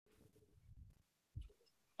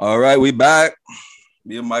All right, we back.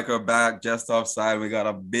 Me and Mike are back just offside. We got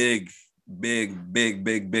a big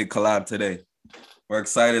collab today. We're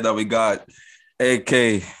excited that we got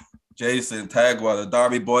AK, Jason, Tagwa, the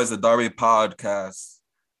Darby boys, the Darby podcast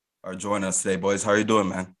are joining us today, boys. How are you doing,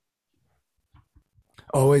 man?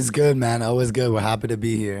 Always good, man. Always good. We're happy to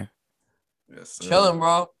be here. Yes, sir. Chilling,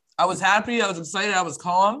 bro. I was happy. I was excited. I was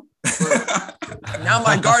calm. Now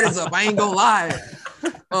my guard is up. I ain't gonna lie.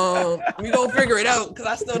 We gonna figure it out because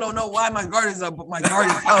I still don't know why my guard is up, but my guard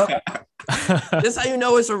is up. This is how you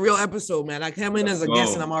know it's a real episode, man. I came in as a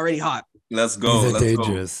guest and I'm already hot. Let's go. These are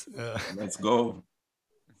dangerous. Let's go.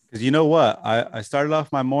 Because you know what? I started off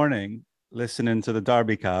my morning listening to the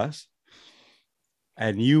Darbycast,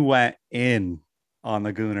 and you went in on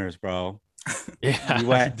the Gooners, bro. Yeah, you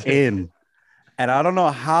went in. And I don't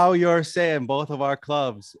know how you're saying both of our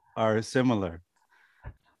clubs are similar.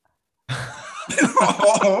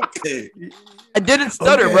 Okay. I didn't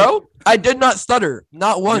stutter, bro. I did not stutter.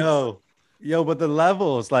 Not once. Yo, but the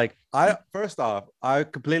levels, like, first off, I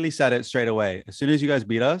completely said it straight away. As soon as you guys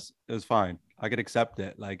beat us, it was fine. I could accept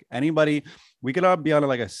it. Like, anybody, we could all be on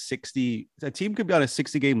a team could be on a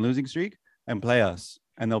 60-game losing streak and play us,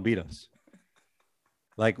 and they'll beat us.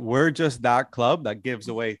 Like, we're just that club that gives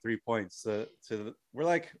away 3 points we're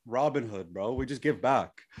like Robin Hood, bro. We just give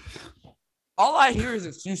back. All I hear is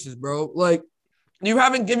excuses, bro. Like, you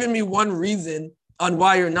haven't given me one reason on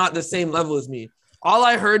why you're not the same level as me. All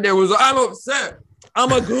I heard there was, I'm upset.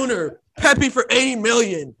 I'm a Gooner. Peppy for 80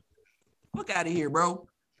 million. Fuck out of here, bro.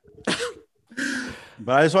 But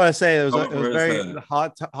I just want to say it was very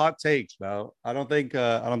hot takes, bro. I don't think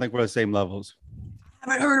we're the same levels.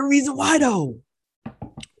 I haven't heard a reason why though.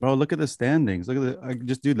 Bro, look at the standings. I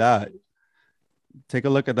just do that. Take a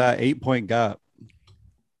look at that 8-point gap.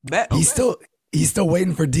 He's still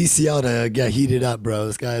waiting for DCL to get heated up, bro.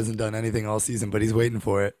 This guy hasn't done anything all season, but he's waiting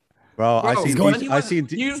for it. Bro, I see he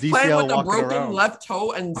was playing with a broken around. left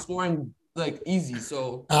toe and scoring like easy.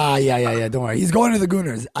 So yeah. Don't worry. He's going to the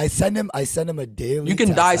Gooners. I send him a daily. You can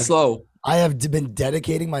text. die slow. I have been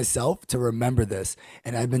dedicating myself to remember this,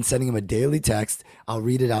 and I've been sending him a daily text. I'll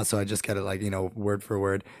read it out so I just get it word for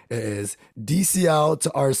word. It is DCL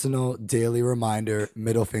to Arsenal, daily reminder,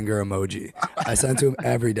 middle finger emoji. I send to him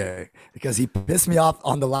every day because he pissed me off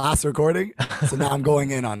on the last recording, so now I'm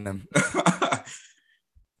going in on him.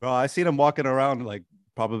 Bro, I seen him walking around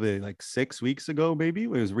probably 6 weeks ago, maybe.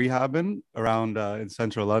 When he was rehabbing around in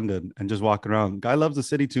central London and just walking around. Guy loves the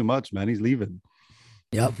city too much, man. He's leaving.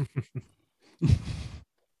 Yep.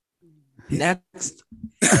 Next.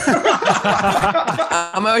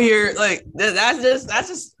 I'm out here like that's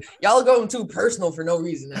just y'all going too personal for no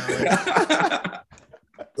reason now.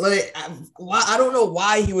 I don't know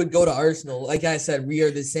why he would go to Arsenal. Like I said, we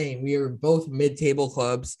are the same. We are both mid-table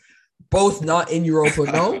clubs, both not in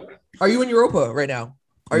Europa. No, are you in Europa right now?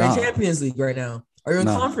 Are you in Champions League right now? Are you in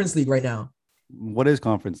Conference League right now? What is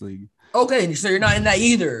Conference League? Okay, so you're not in that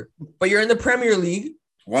either, but you're in the Premier League.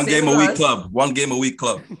 One game a week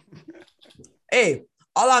club. Hey,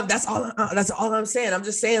 that's all I'm saying. I'm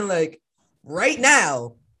just saying, like, right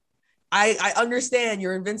now, I understand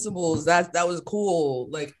your Invincibles. That was cool.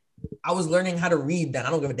 Like, I was learning how to read that.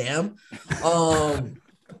 I don't give a damn.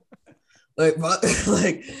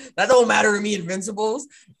 That don't matter to me, Invincibles.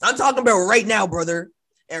 I'm talking about right now, brother.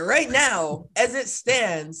 And right now, as it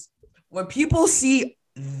stands, when people see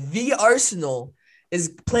the Arsenal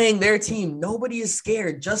is playing their team, nobody is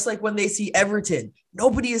scared. Just like when they see Everton,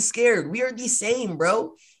 nobody is scared. We are the same,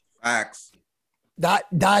 bro. Facts.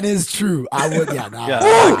 That is true. I would, yeah.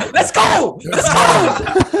 Ooh, let's go.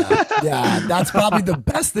 Yeah, that's probably the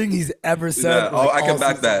best thing he's ever said. Yeah. I can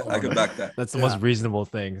back that. That's the most reasonable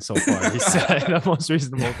thing so far. He said the most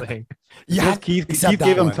reasonable thing. Yeah, Keith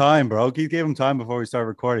gave him time, bro. Keith gave him time before we started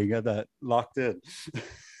recording. You got that locked in.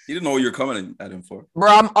 He didn't know what you're coming at him for. Bro,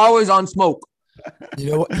 I'm always on smoke. You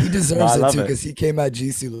know what? He deserves it too because he came at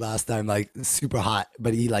Jisoo last time super hot,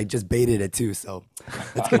 but he just baited it too. So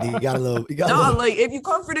that's good. He got a little. Like if you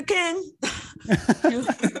come for the king,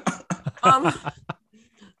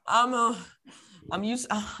 I'm used.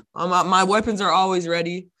 My weapons are always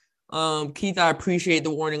ready. Keith, I appreciate the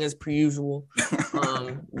warning as per usual.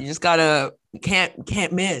 You just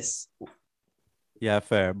can't miss. Yeah,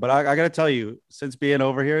 fair. But I gotta tell you, since being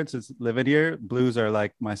over here, since living here, Blues are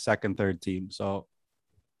like my second, third team. So,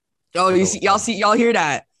 y'all hear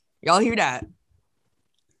that? Y'all hear that?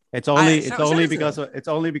 It's only because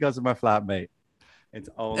of my flatmate. It's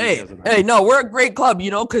only no, we're a great club,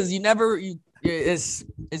 because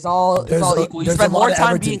it's all equal. You spend more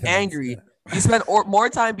time being angry You spend more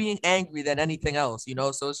time being angry than anything else, you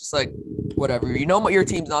know? So it's just like, whatever. You know your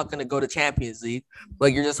team's not going to go to Champions League.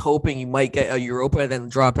 Like, you're just hoping you might get a Europa and then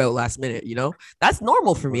drop out last minute, you know? That's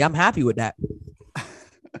normal for me. I'm happy with that.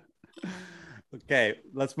 Okay,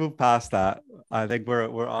 let's move past that. I think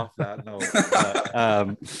we're off that note.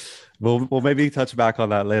 But, we'll maybe touch back on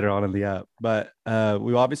that later on in the app. But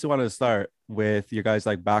we obviously wanted to start with your guys'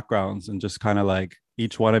 like backgrounds and just kind of like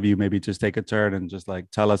each one of you maybe just take a turn and just like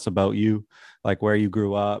tell us about you, like where you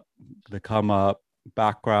grew up, the come up,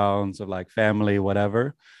 backgrounds of like family,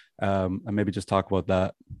 whatever, and maybe just talk about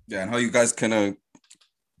that. Yeah, and how you guys kind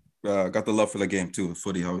of got the love for the game too,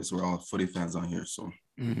 footy. Always, we're all footy fans on here, so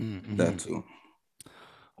that too.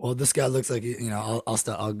 Well, this guy looks like, you know,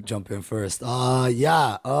 I'll jump in first.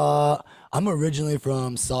 I'm originally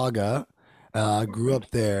from Saga. Grew up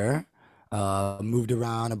there. Moved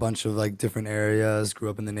around a bunch of like different areas. Grew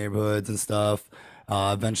up in the neighborhoods and stuff.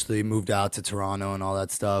 Eventually moved out to Toronto and all that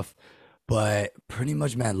stuff. But pretty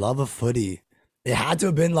much, man, love of footy. It had to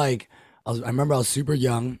have been like I remember I was super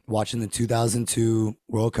young watching the 2002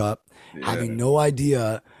 World Cup, having no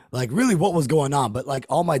idea like really what was going on. But like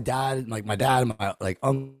all my dad and my like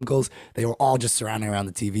uncles, they were all just surrounding around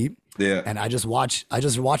the TV. Yeah. And I just watch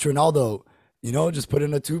Ronaldo, you know, just put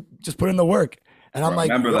in the work. And I'm like,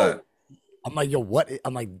 remember that. I'm like, yo, what?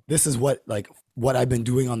 I'm like, this is what I've been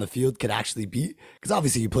doing on the field could actually be. Because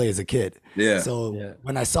obviously you play as a kid. Yeah. So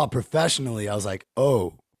when I saw professionally, I was like,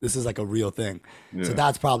 oh, this is like a real thing. Yeah. So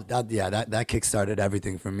that's probably that kickstarted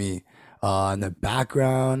everything for me. In the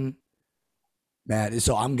background, man.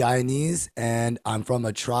 So I'm Guyanese and I'm from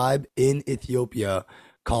a tribe in Ethiopia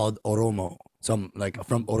called Oromo. So I'm like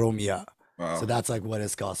from Oromia. Wow. So that's like what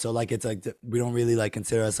it's called. So like it's like we don't really like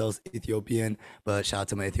consider ourselves Ethiopian, but shout out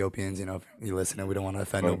to my Ethiopians. You know, if you're listening, we don't want to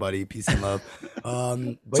offend nobody. Peace and love.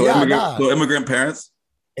 But so yeah, immigrant parents.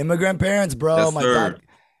 Immigrant parents, bro. Yes, my sir. dad.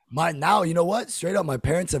 Now, you know what? Straight up, my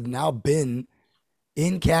parents have now been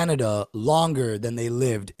in Canada longer than they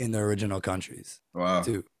lived in their original countries. Wow.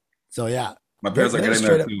 Too. So yeah. My parents are getting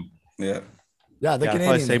there too. Yeah. Yeah, they're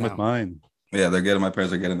Canadians. Same now. with mine. Yeah, my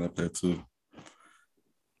parents are getting up there too.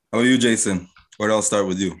 How are you, Jason? Where I'll start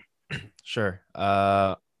with you. Sure.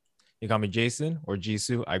 You call me Jason or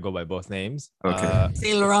Jisoo. I go by both names. Okay.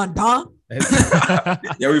 Saint Laurent, huh?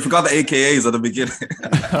 Yeah, we forgot the AKAs at the beginning.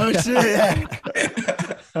 Oh shit! Yeah.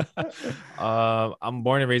 I'm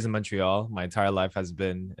born and raised in Montreal. My entire life has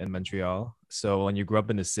been in Montreal. So when you grew up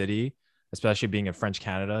in the city, especially being in French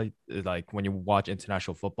Canada, like when you watch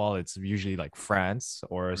international football, it's usually like France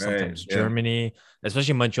or sometimes Germany,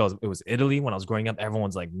 especially Montreal. It was Italy when I was growing up.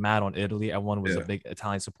 Everyone's like mad on Italy. Everyone was a big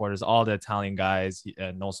Italian supporters, all the Italian guys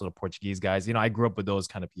and also the Portuguese guys. You know, I grew up with those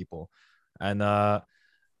kind of people. And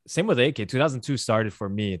same with AK. 2002 started for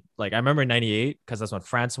me. Like I remember 98 because that's when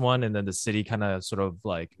France won. And then the city kind of sort of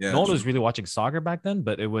like, no one was really watching soccer back then,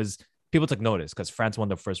 but it was, people took notice because France won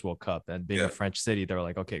the first World Cup and being a French city, they were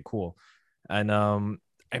like, okay, cool. And I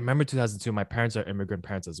remember 2002, my parents are immigrant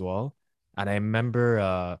parents as well. And I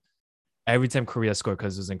remember every time Korea scored,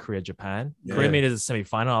 because it was in Korea, Japan, Korea made it to the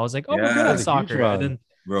semifinal. I was like, oh, we're good at soccer. And then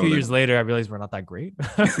a few years later, I realized we're not that great.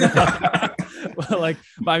 But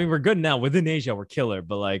I mean, we're good now. Within Asia, we're killer.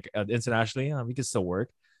 But like internationally, we can still work.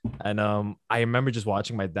 And I remember just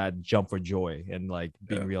watching my dad jump for joy and like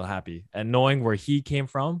being real happy. And knowing where he came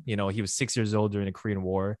from, you know, he was 6 years old during the Korean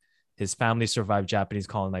War. His family survived Japanese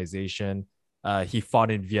colonization. He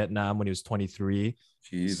fought in Vietnam when he was 23.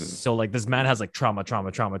 Jesus. So like this man has like trauma.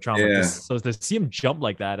 Yeah. So to see him jump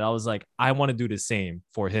like that, I was like, I want to do the same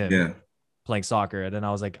for him playing soccer. And then I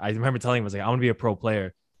was like, I remember telling him, I was like, I want to be a pro player.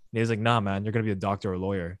 And he was like, nah, man, you're going to be a doctor or a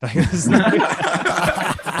lawyer. That's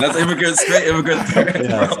immigrant, straight immigrant.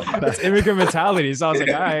 That's immigrant mentality. So I was like,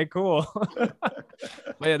 all right, cool. But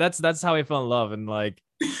yeah, that's how I fell in love. And like,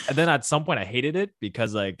 and then at some point I hated it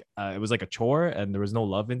because like it was like a chore and there was no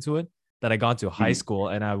love into it. Then I got to high school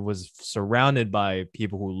and I was surrounded by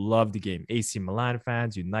people who loved the game. AC Milan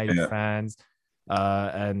fans, United fans,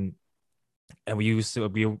 and we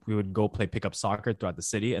would go play pickup soccer throughout the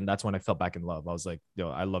city, and that's when I fell back in love. I was like,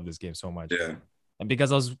 yo, I love this game so much. Yeah. And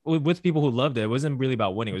because I was with people who loved it, it wasn't really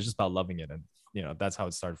about winning. It was just about loving it, and you know that's how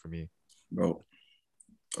it started for me. Bro,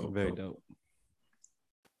 Very dope.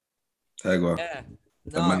 Tagwa. Yeah.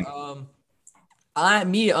 No,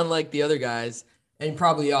 unlike the other guys, and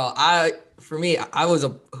probably y'all, I was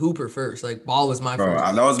a hooper first. Like ball was my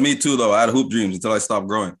first. That was me too, though. I had hoop dreams until I stopped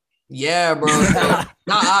growing. Yeah, bro.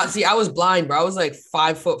 See, I was blind, bro. I was like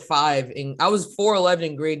 5'5", and I was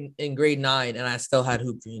 4'11" in grade 9, and I still had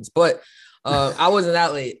hoop dreams. But I wasn't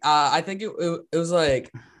that late. I think it was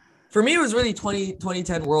like For me, it was really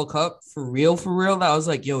 2010 World Cup for real. That was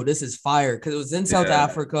like, yo, this is fire because it was in South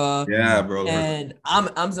Africa. Yeah, bro. And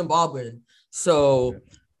I'm Zimbabwean, so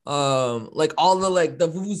like all the like the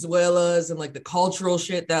vuvuzelas and like the cultural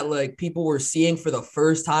shit that like people were seeing for the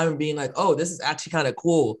first time and being like, oh, this is actually kind of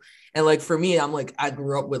cool. And like for me, I'm like I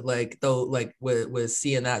grew up with like with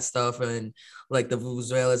seeing that stuff and like the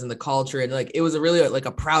vuvuzelas and the culture, and like it was a really like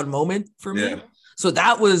a proud moment for me. So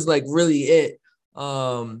that was like really it.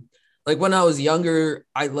 Like when I was younger,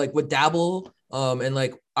 I like would dabble and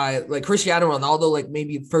like I like Cristiano Ronaldo like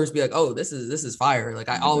maybe first be like, oh, this is fire. Like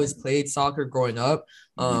I always played soccer growing up.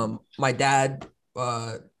 My dad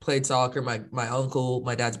played soccer. My uncle,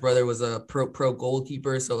 my dad's brother was a pro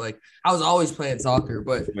goalkeeper, so like I was always playing soccer,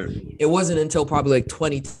 but it wasn't until probably like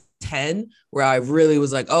 2010 where I really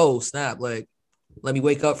was like, oh snap, like let me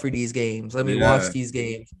wake up for these games, let me watch these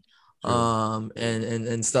games.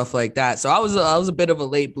 And stuff like that. So I was a bit of a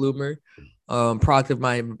late bloomer, product of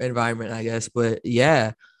my environment, I guess. But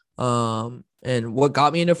yeah, and what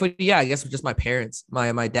got me into footy, I guess was just my parents,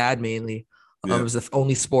 my dad mainly. It was the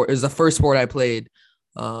only sport. It was the first sport I played.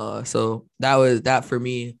 So that was that for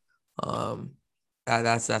me.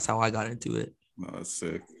 That's how I got into it. No, that's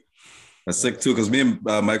sick. That's sick too, because me and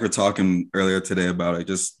Mike were talking earlier today about it.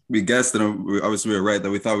 Just we guessed, and we were right that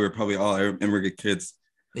we thought we were probably all immigrant kids.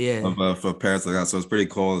 For parents like that. So it's pretty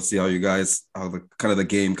cool to see how the kind of the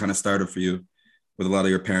game kind of started for you, with a lot of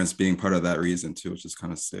your parents being part of that reason too, which is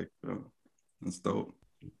kind of sick, bro. That's dope.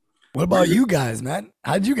 What about you guys, man?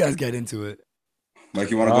 How'd you guys get into it? Like,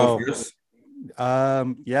 you want to go first?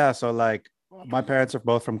 Yeah. So like my parents are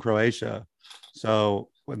both from Croatia. So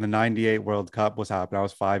when the 98 World Cup was happening, I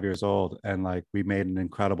was 5 years old, and like we made an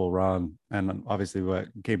incredible run, and obviously we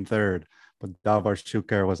came third, but Davor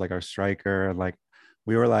Šuker was like our striker, and like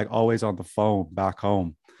we were like always on the phone back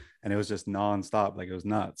home, and it was just nonstop. Like it was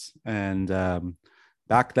nuts. And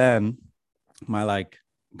back then, my like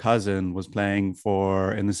cousin was playing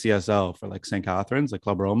in the CSL for like St. Catharines, like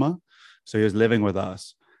Club Roma. So he was living with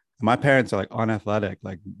us. My parents are like unathletic,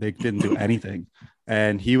 like they didn't do anything.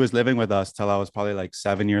 And he was living with us till I was probably like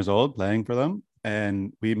 7 years old playing for them.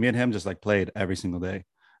 And me and him just like played every single day.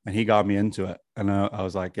 And he got me into it. And I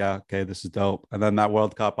was like, yeah, okay, this is dope. And then that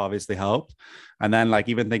World Cup obviously helped. And then like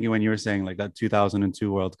even thinking when you were saying like that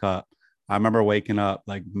 2002 World Cup, I remember waking up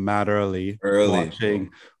like mad early.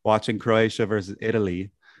 watching Croatia versus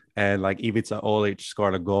Italy. And like Ivica Olic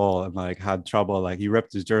scored a goal and like had trouble. Like he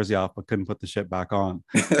ripped his jersey off, but couldn't put the shit back on.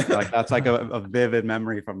 Like that's like a vivid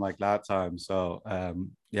memory from like that time. So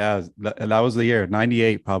yeah, that was the year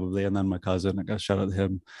 98 probably. And then my cousin, I got shout out to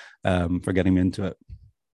him for getting me into it.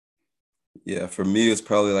 Yeah, for me, it's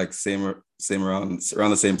probably like same around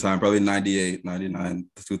the same time, probably 98, 99,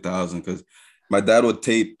 2000, because my dad would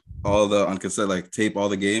tape all the on cassette, like tape all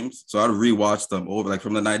the games. So I'd rewatch them over, like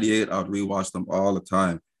from the 98, I'd rewatch them all the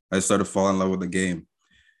time. I started falling in love with the game.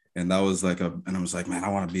 And that was like and I was like, man, I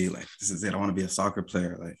want to be like, this is it. I want to be a soccer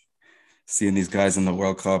player. Like seeing these guys in the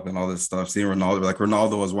World Cup and all this stuff, seeing Ronaldo, like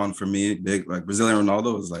Ronaldo was one for me, big, like Brazilian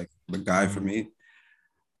Ronaldo was like the guy for me.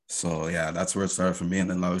 So yeah, that's where it started for me. And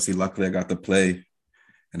then obviously, luckily I got to play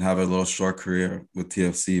and have a little short career with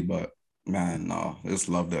TFC. But man, no, I just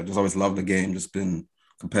loved it. Just always loved the game. Just been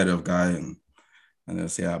a competitive guy and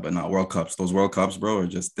it's, yeah, but not World Cups. Those World Cups, bro, are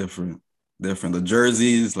just different. The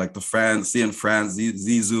jerseys, like seeing France,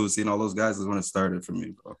 Zizou, seeing all those guys is when it started for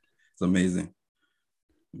me, bro. It's amazing.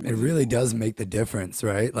 It really does make the difference,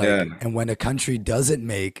 right? Like, and when a country doesn't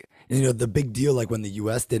make, the big deal, like when the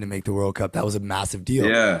U.S. didn't make the World Cup, that was a massive deal.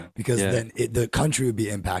 Yeah. Because then the country would be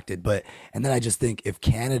impacted. And then I just think if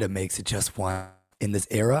Canada makes it just one in this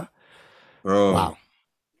era, wow.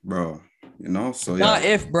 Bro, so yeah. Not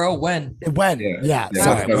if, bro, when. When. Yeah.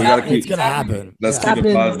 Sorry. It's going to happen. Let's keep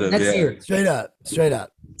it positive. Next year. Straight up.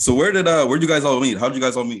 So where'd you guys all meet? How'd you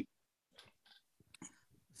guys all meet?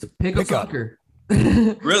 Pick up soccer.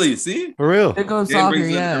 Really? See? For real? Pick up soccer,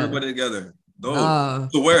 yeah. Everybody together. So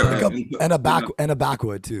where? And a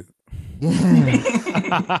backwood too. Yeah,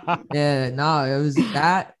 no, it was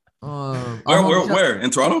that. Where? In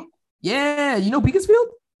Toronto? Yeah, Beaconsfield?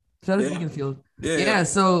 Shout out to Yeah. Beaconsfield. Yeah.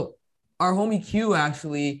 So our homie Q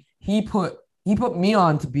actually, he put me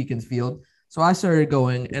on to Beaconsfield. So I started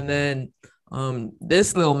going, and then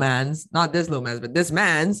this man's pulled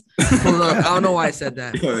up. I don't know why I said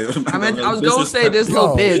that. I was gonna say this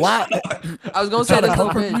little bitch. Wow. I was gonna say this little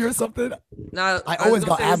bitch or something. No, I always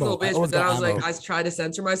got ammo. But then I was like, I tried to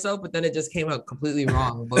censor myself, but then it just came out completely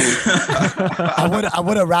wrong. But I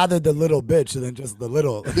would have rather the little bitch than just the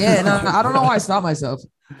little. Yeah, no, I don't know why I stopped myself.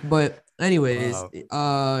 But anyways,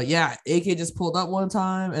 AK just pulled up one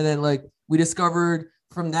time, and then like we discovered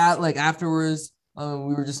from that, like afterwards,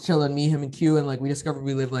 we were just chilling, me, him, and Q, and like we discovered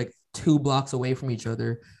we live like 2 blocks away from each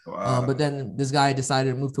other. Wow. But then this guy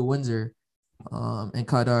decided to move to Windsor, and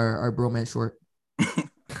cut our bromance short.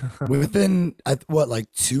 Within what,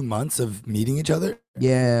 like 2 months of meeting each other,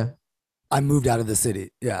 Yeah. I moved out of the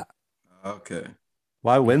city. Yeah. Okay.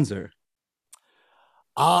 Why Windsor?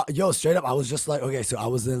 Yo, straight up, I was just like, okay, so I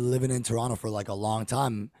was living in Toronto for like a long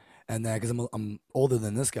time, and then because I'm older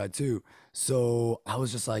than this guy too, so I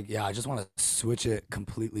was just like, yeah, I just want to switch it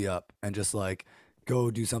completely up and just like go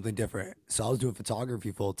do something different. So I was doing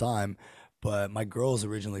photography full time, but my girl's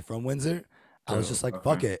originally from Windsor. I was just like,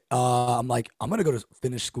 fuck it. I'm like, I'm gonna go to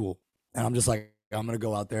finish school, and I'm just like, I'm gonna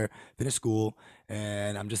go out there, finish school,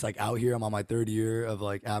 and I'm just like out here. I'm on my 3rd year of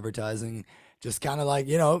like advertising, just kind of like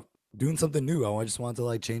doing something new. I just wanted to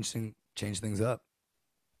like change things up.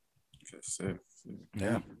 Okay, sick.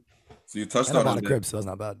 Yeah. So you touched And I on bought a it. crib, so that's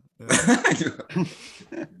not bad.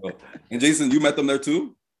 And Jason, you met them there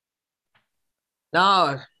too?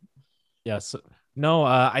 No. Yes. No,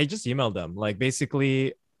 I just emailed them. Like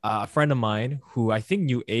basically, a friend of mine who I think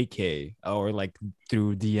knew AK or like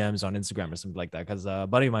through DMs on Instagram or something like that. Because a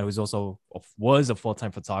buddy of mine who's also was a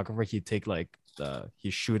full-time photographer, he'd take like he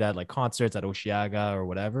shoot at like concerts at Oshiaga or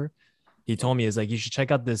whatever. He told me, is like, you should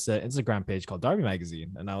check out this Instagram page called Darby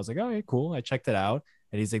Magazine. And I was like, okay, cool. I checked it out.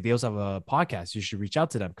 And he's like, they also have a podcast. You should reach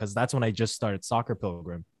out to them, because that's when I just started Soccer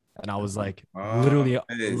Pilgrim. And I was like, literally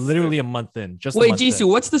a month in. Just wait, Jisoo,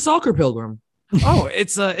 what's the Soccer Pilgrim? Oh,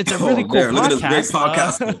 it's a really cool man, podcast. look at this great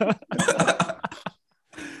podcast.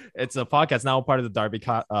 It's a podcast now, part of the Darby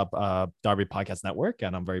Podcast Network,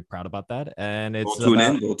 and I'm very proud about that. And it's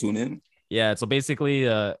Go tune in. Yeah, so basically,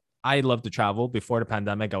 I love to travel. Before the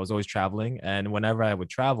pandemic, I was always traveling, and whenever I would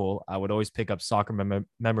travel, I would always pick up soccer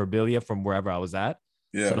memorabilia from wherever I was at.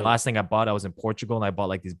 Yeah. So the last thing I bought, I was in Portugal, and I bought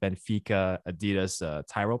like these Benfica Adidas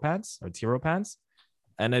Tiro pants,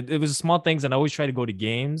 and it was small things. And I always try to go to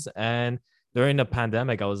games. And during the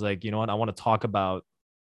pandemic, I was like, you know what, I want to talk about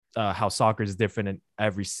how soccer is different in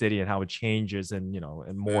every city and how it changes and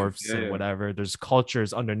and morphs and whatever. There's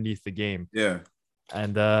cultures underneath the game. Yeah.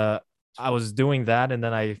 And I was doing that, and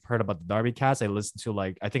then I heard about the Darbycast. I listened to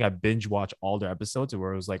I think I binge watched all their episodes,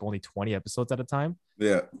 where it was like only 20 episodes at a time.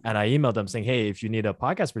 Yeah. And I emailed them saying, hey, if you need a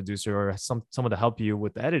podcast producer or someone to help you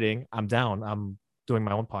with the editing, I'm down. I'm doing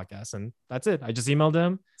my own podcast. And that's it. I just emailed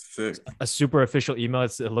them. Sick. A super official email.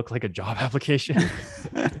 It looked like a job application.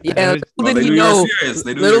 Yeah, little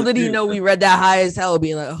did he know we read that high as hell,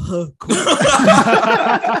 being like, oh, cool.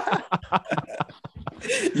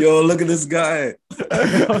 Yo, look at this guy.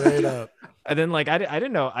 Straight up. And then I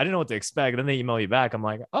didn't know what to expect. And then they email me back. I'm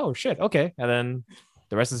like, oh shit, okay. And then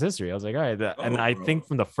the rest is history. I was like, all right. I think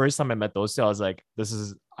from the first time I met those two, I was like,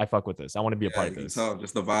 I fuck with this. I want to be a part of this.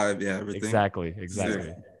 Just the vibe, everything. Exactly.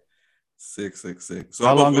 Sick. So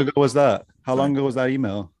how long ago was that? How long ago was that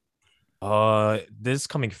email? This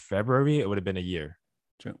coming February, it would have been a year.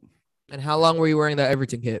 And how long were you wearing that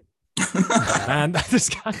Everton kit? And this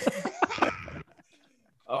guy.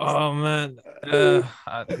 Oh man.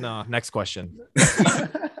 No. Next question.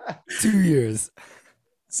 2 years.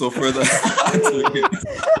 So for the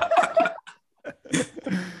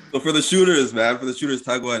shooters, man,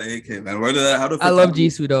 Tagwa and AK, man. I love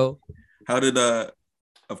Jisoo though. How did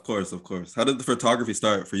of course. How did the photography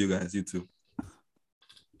start for you guys, you two?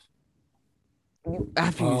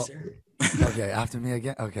 After you, sir. Okay, after me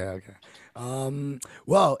again. Okay.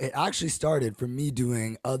 Well, it actually started from me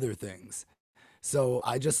doing other things. So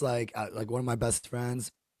I just like one of my best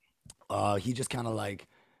friends, he just kind of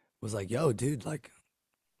was like, yo, dude,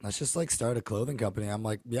 let's just start a clothing company. I'm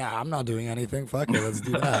like, yeah, I'm not doing anything. Fuck it, let's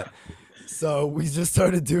do that. So we just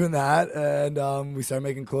started doing that, and we started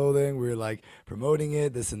making clothing. We were promoting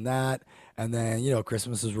it, this and that. And then,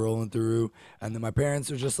 Christmas is rolling through, and then my parents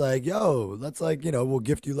were just like, yo, let's we'll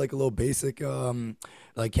gift you a little basic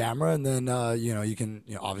camera, and then you can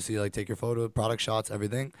obviously take your photo, product shots,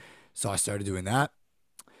 everything. So I started doing that.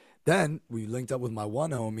 Then we linked up with my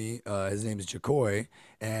one homie. His name is Jacoy,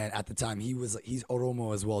 and at the time he's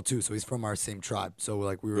Oromo as well too. So he's from our same tribe. So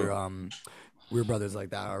we were brothers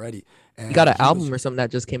like that already. And you got an album or something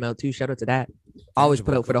that just came out too. Shout out to that. Always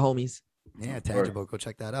put out for the homies. Yeah, Tangible. Go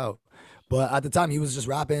check that out. But at the time he was just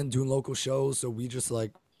rapping, doing local shows. So we just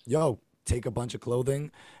yo, take a bunch of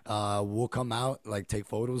clothing. We'll come out, take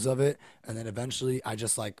photos of it, and then eventually I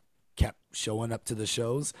just kept showing up to the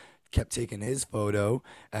shows. Kept taking his photo,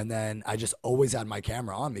 and then I just always had my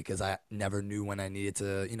camera on me because I never knew when I needed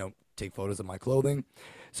to, take photos of my clothing.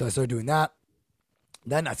 So I started doing that.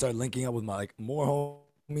 Then I started linking up with my more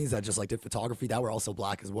that just like did photography that were also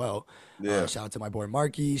black as well. Yeah. Shout out to my boy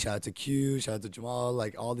Marky, shout out to Q, shout out to Jamal,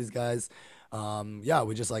 like all these guys. Yeah,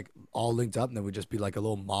 we just like all linked up, and then we'd just be like a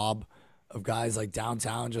little mob of guys like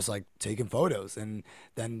downtown just like taking photos, and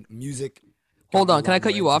then music. Hold got me on, a can I lot cut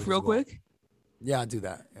more you into off it real as well. quick? Yeah, do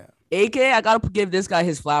that. Yeah. AK, I gotta give this guy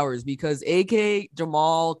his flowers because AK,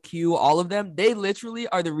 Jamal, Q, all of them, they literally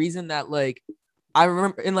are the reason that like I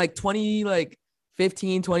remember in like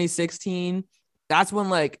 2015, 2016, that's when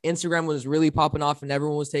like Instagram was really popping off and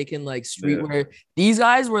everyone was taking like streetwear. These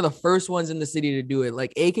guys were the first ones in the city to do it.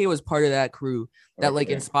 Like AK was part of that crew that like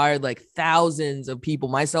inspired like thousands of people,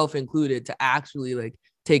 myself included, to actually like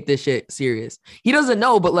take this shit serious. He doesn't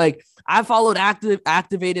know, but like I followed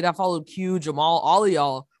Activated, I followed Q, Jamal, all of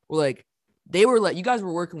y'all were like, they were like, you guys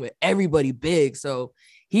were working with everybody big. So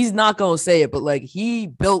he's not gonna say it, but like he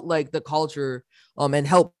built like the culture and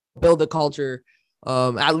helped build the culture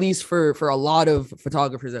at least for a lot of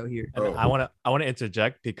photographers out here. And I want to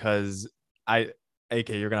interject because AK,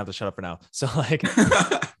 you're gonna have to shut up for now. So like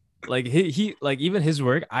like he like even his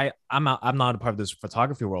work, I'm not a part of this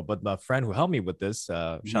photography world, but the friend who helped me with this,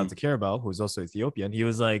 shout out to Kirabel, who's also Ethiopian, he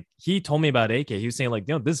was like, he told me about AK. He was saying like,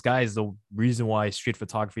 this guy is the reason why street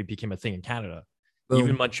photography became a thing in Canada. Boom.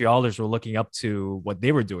 Even Montrealers were looking up to what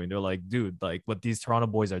they were doing. They're like, dude, like what these Toronto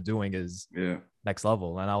boys are doing is next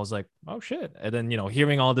level. And I was like, oh shit. And then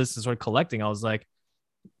hearing all this and sort of collecting, I was like,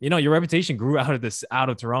 your reputation grew out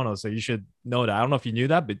of Toronto, so you should know that. I don't know if you knew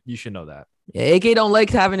that, but you should know that. Yeah, AK don't like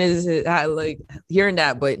having his like hearing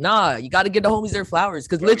that, but nah, you got to give the homies their flowers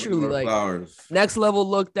because literally like next level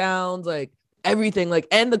look downs, like everything, like,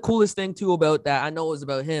 and the coolest thing too about that, I know it was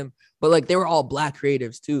about him, but like they were all black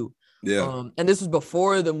creatives too. Yeah. And this was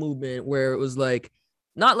before the movement where it was like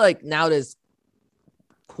not like now it's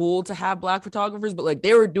cool to have black photographers, but like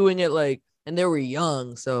they were doing it like, and they were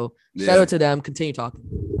young. So shout out to them. Continue talking.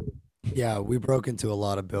 Yeah, we broke into a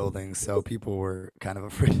lot of buildings, so people were kind of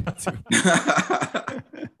afraid to.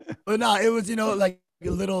 But no, it was, like a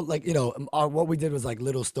little, like, what we did was like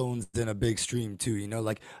little stones in a big stream too,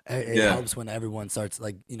 like it helps when everyone starts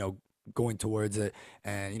like, going towards it.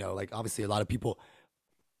 And, like obviously a lot of people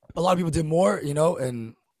did more,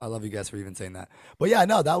 and I love you guys for even saying that. But yeah,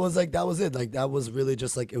 no, that was it. Like that was really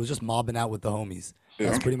just like, it was just mobbing out with the homies.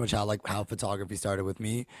 That's pretty much how photography started with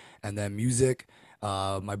me. And then music.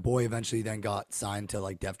 My boy eventually then got signed to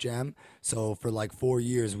like Def Jam. So for like 4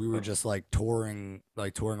 years, we were just like touring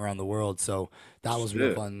around the world. So that was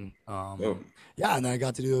real fun. Yeah, and then I've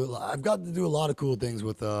got to do a lot of cool things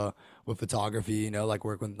with photography. Like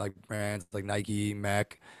work with like brands like Nike,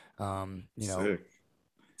 Mac. Sick.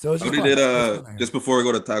 So it's how just did fun. it just before we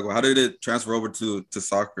go to Tagwa, how did it transfer over to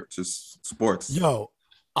soccer, to sports? Yo,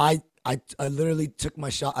 I literally took my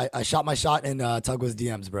shot. I shot my shot in Tagwa's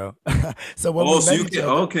DMs, bro. So when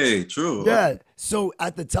okay, true. Yeah. So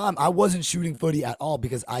at the time, I wasn't shooting footy at all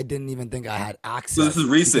because I didn't even think I had access. So this is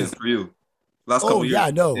recent for you. Last couple years.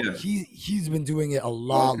 Yeah, no. Yeah. He's been doing it a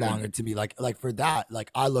lot longer to me. Like for that, like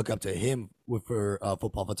I look up to him for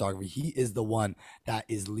football photography. He is the one that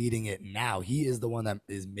is leading it now. He is the one that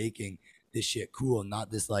is making this shit cool, not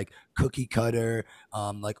this like cookie cutter,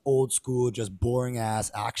 like old school, just boring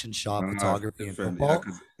ass action shot photography and football.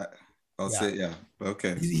 I'll say,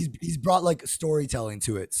 okay. He's brought like storytelling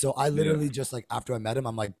to it. So I literally just like after I met him,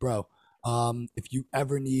 I'm like, bro, if you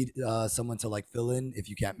ever need someone to like fill in, if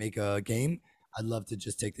you can't make a game, I'd love to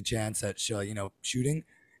just take the chance at shooting.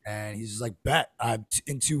 And he's just like, bet,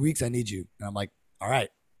 in 2 weeks I need you. And I'm like, all right.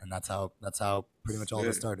 And that's how pretty much all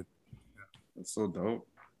this started. That's so dope.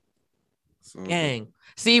 Gang.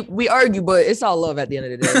 See, we argue, but it's all love at the end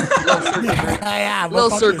of the day. Little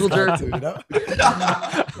circle jerk.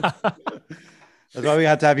 That's why we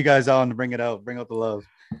had to have you guys on to bring out the love.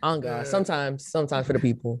 Oh God, sometimes for the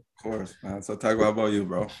people. Of course, man. So talk about you,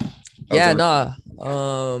 bro.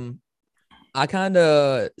 I kind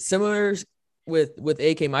of similar with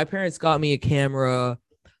AK. My parents got me a camera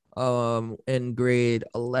in grade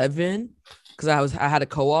 11 because I had a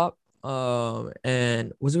co-op.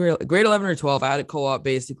 And was it grade 11 or 12? I had a co-op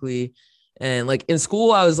basically, and like in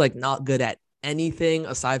school I was like not good at anything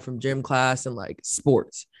aside from gym class and like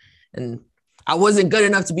sports, and I wasn't good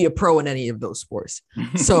enough to be a pro in any of those sports,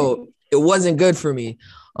 so it wasn't good for me.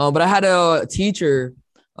 But I had a teacher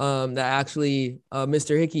that actually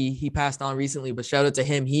Mr. Hickey, he passed on recently, but shout out to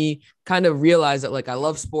him. He kind of realized that like I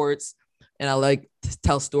love sports and I like to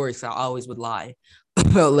tell stories, so I always would lie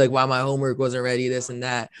about like why my homework wasn't ready, this and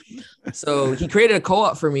that. So he created a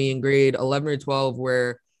co-op for me in grade 11 or 12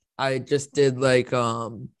 where I just did like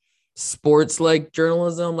sports like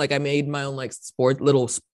journalism. Like I made my own like little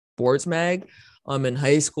sports mag in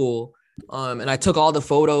high school. And I took all the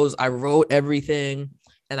photos. I wrote everything,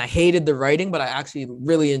 and I hated the writing, but I actually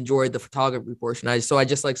really enjoyed the photography portion. I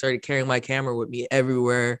just like started carrying my camera with me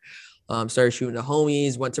everywhere. Started shooting the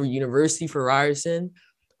homies. Went to university for Ryerson.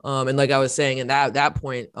 And like I was saying, and that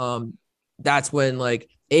point, that's when like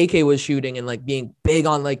AK was shooting and like being big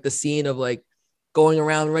on like the scene of like going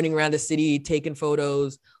around, running around the city, taking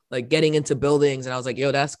photos, like getting into buildings. And I was like,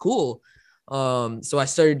 yo, that's cool. So I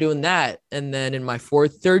started doing that. And then in my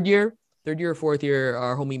third year or fourth year,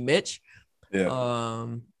 our homie Mitch,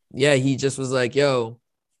 he just was like, yo,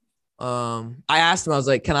 I asked him, I was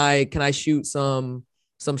like, can I shoot some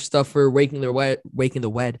stuff for Waking the Red.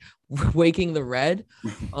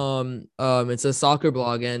 It's a soccer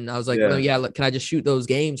blog. And I was like, can I just shoot those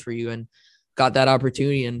games for you? And got that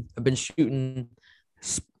opportunity. And I've been shooting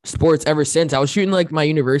sports ever since. I was shooting like my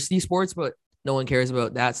university sports, but no one cares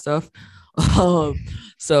about that stuff. So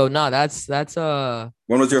no, that's when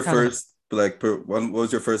was your first what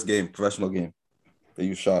was your first professional game that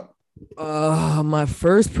you shot? My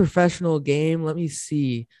first professional game, let me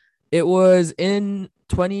see. It was in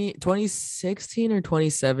 2016 or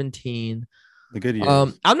 2017. The good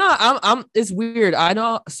years. It's weird. I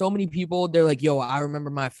know so many people, they're like, yo, I remember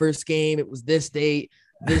my first game. It was this date.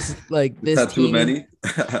 This like this. Not too many.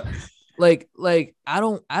 I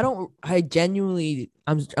genuinely,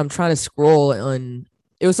 I'm trying to scroll on.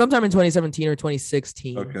 It was sometime in 2017 or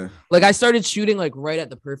 2016. Okay. Like I started shooting like right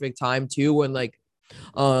at the perfect time too, when like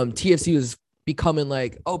TFC was becoming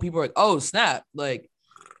like, oh, people were like, oh snap, like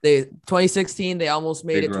 2016 they almost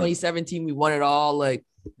made it. 2017 we won it all. Like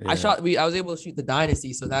I was able to shoot the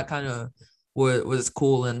dynasty, so that kind of was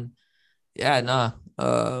cool. And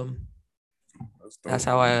that's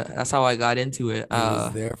how I got into it. He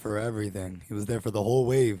was there for everything. He was there for the whole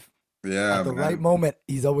wave. Yeah, at the right moment.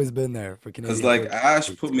 He's always been there for Canadian. Because like Ash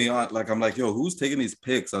put me on, like I'm like, yo, who's taking these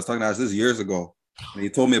pics? I was talking to Ash this years ago, and he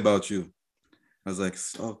told me about you. I was like,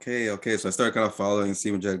 okay. So I started kind of following and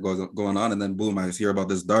seeing what going on, and then boom, I just hear about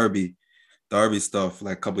this Darby stuff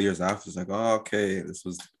like a couple years after. It's like, oh, okay, this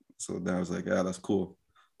was. So then I was like, yeah, that's cool.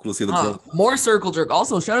 Cool to see the growth. More circle jerk.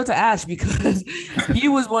 Also, shout out to Ash because he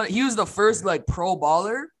was the first like pro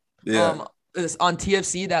baller on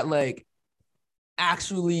TFC that like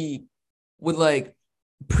actually would like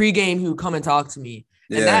pregame he would come and talk to me.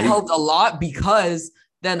 And that helped a lot because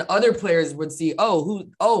then other players would see,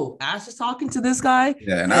 Ash is talking to this guy.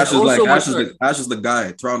 Yeah, and Ash is the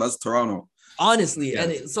guy. That's Toronto. Honestly. Yeah.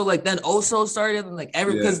 And so like then also started and like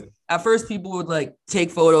because at first people would like take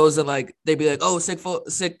photos and like they'd be like, oh, sick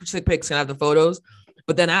pics, can I have the photos?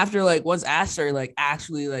 But then after like once Ash started like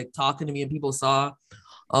actually like talking to me and people saw,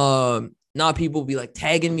 now people would be like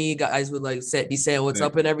tagging me, guys would like be saying what's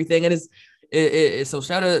up and everything. And it's so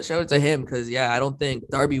shout out to him because I don't think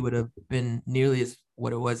Darby would have been nearly as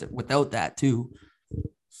what it was without that too.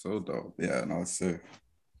 So dope. Yeah, no, it's sick.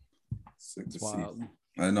 Sick to see.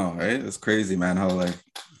 I know, right? It's crazy, man, how it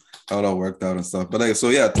all worked out and stuff. But like, so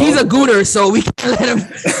yeah, he's a gooner, so we can't let him.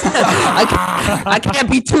 I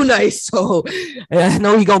can't be too nice, so I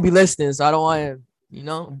know he gonna be listening, so I don't want him.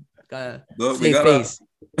 Face.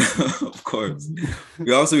 Of course.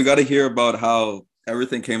 We got to hear about how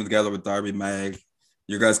everything came together with Darby Mag.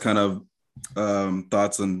 Your guys' kind of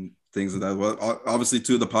thoughts and things of that. Well, obviously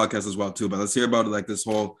too the podcast as well too. But let's hear about like this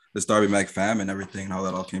Darby Mag fam and everything and how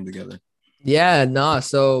that all came together.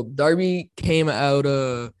 So Darby came out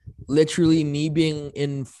literally me being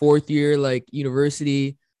in fourth year like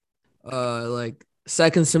university, like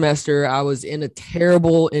second semester. I was in a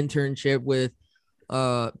terrible internship with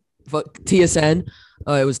TSN.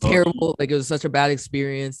 It was terrible. Like it was such a bad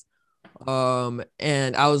experience.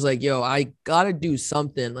 And I was like, yo, I gotta do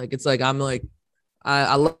something. Like it's like I'm like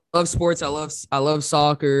I love sports. I love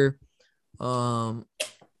soccer.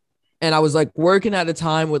 And I was like working at a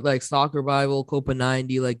time with like Soccer Bible, Copa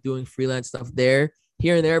 90, like doing freelance stuff here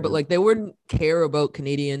and there, but like they wouldn't care about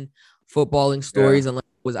Canadian footballing stories unless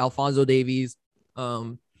it was Alphonso Davies,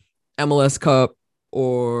 MLS Cup,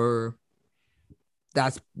 or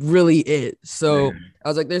that's really it. So I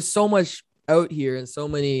was like, there's so much out here and so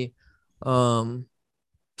many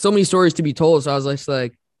stories to be told. So I was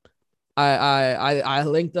like I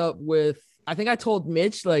linked up with, I think I told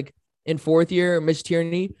Mitch like in fourth year, Mitch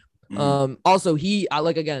Tierney. Also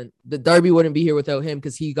the Darby wouldn't be here without him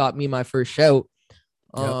because he got me my first shout.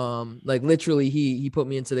 Like literally he put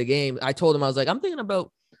me into the game. I told him, I was like, I'm thinking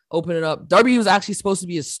about opening up. Darby was actually supposed to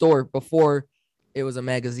be a store before it was a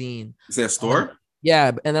magazine. Is that a store?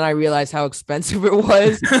 Yeah, and then I realized how expensive it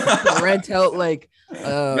was to rent out like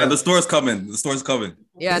the store's coming.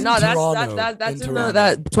 Yeah, no, that's in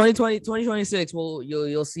that 2020 2026. Well,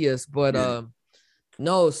 you'll see us, but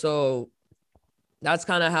No, so that's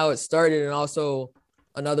kind of how it started. And also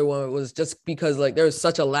another one was just because like there's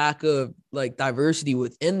such a lack of like diversity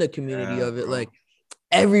within the community of it. Bro. Like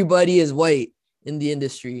everybody is white in the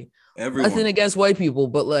industry. Everyone. Nothing against white people,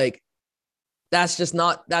 but like that's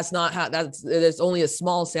not how there's only a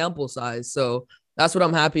small sample size. So that's what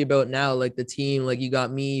I'm happy about now. Like the team, like you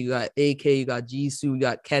got me, you got AK, you got Jisoo, we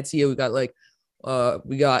got Ketsia, we got like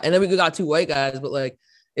and then we got 2 white guys, but like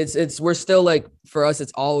we're still like, for us,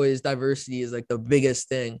 it's always diversity is like the biggest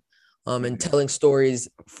thing. And telling stories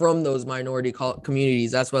from those minority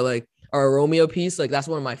communities. That's why like our Romeo piece, like that's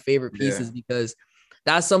one of my favorite pieces because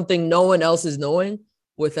that's something no one else is knowing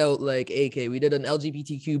without like AK. We did an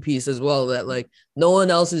LGBTQ piece as well that like no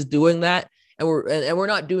one else is doing that. And we're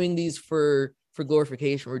not doing these for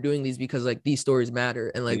glorification. We're doing these because like these stories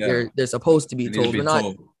matter and like they're supposed to be told.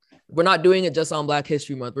 We're not doing it just on Black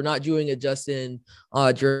History Month. We're not doing it just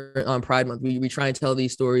on Pride Month. We try and tell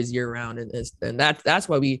these stories year round, and that's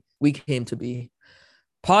why we came to be.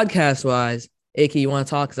 Podcast wise, AK, you want to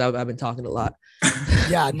talk? Because I've been talking a lot.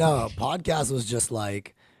 Yeah, no, podcast was just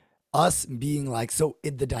like us being like, so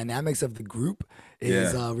the dynamics of the group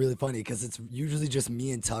is really funny because it's usually just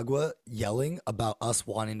me and Tagwa yelling about us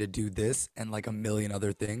wanting to do this and like a million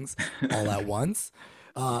other things all at once.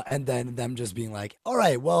 And then them just being like, all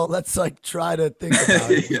right, well, let's like try to think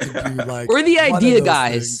about it. We can do, like, we're the idea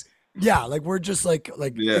guys. Things. Yeah, like we're just like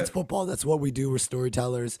it's football. That's what we do. We're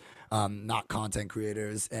storytellers, not content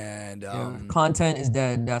creators. And content is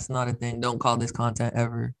dead. That's not a thing. Don't call this content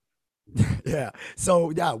ever. Yeah. So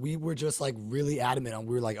yeah, we were just like really adamant and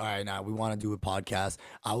we were like, all right, now we want to do a podcast.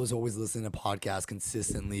 I was always listening to podcasts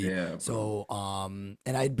consistently. Yeah. So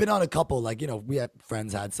and I'd been on a couple, like, you know, we had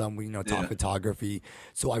friends had some, we talk photography.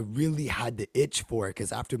 So I really had the itch for it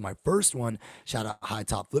because after my first one, shout out High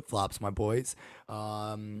Top Flip Flops, my boys.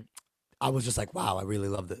 I was just like, wow, I really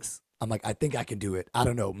love this. I'm like, I think I can do it. I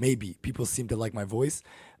don't know. Maybe people seem to like my voice.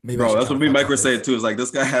 Maybe bro, that's what me and Mike were saying too. It's like, this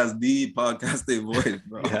guy has the podcasting voice,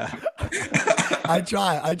 bro. Yeah. I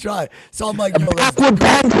try. So I'm like, Backward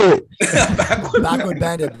Bandit. Backward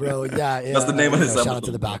Bandit, bro. Yeah. That's the name of his episode. Shout out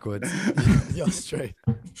to the Backwoods. Yo, straight.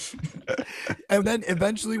 And then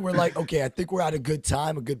eventually we're like, okay, I think we're at a good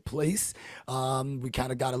time, a good place. We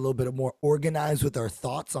kind of got a little bit more organized with our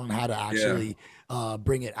thoughts on how to actually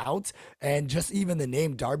bring it out. And just even the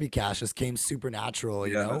name Darbycast just came supernatural,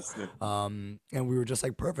 you know? And we were just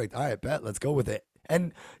like, perfect. All right, bet. Let's go with it.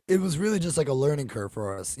 And it was really just like a learning curve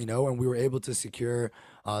for us, you know, and we were able to secure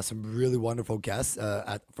some really wonderful guests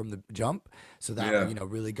from the jump. So that,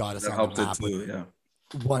 really got us on the map. Too, yeah.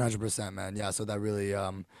 100%, man. Yeah. So that really,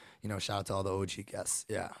 shout out to all the OG guests.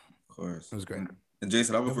 Yeah. Of course. It was great. And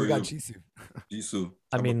Jason, how about for you? Jisoo.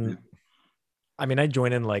 I mean, I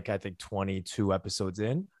joined in like, I think 22 episodes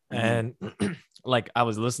in and like I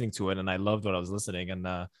was listening to it and I loved what I was listening. And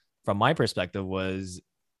from my perspective was,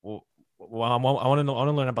 well, I want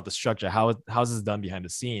to learn about the structure. How's this done behind the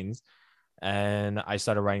scenes? And I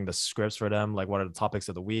started writing the scripts for them. Like, what are the topics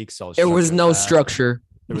of the week? So there was no structure.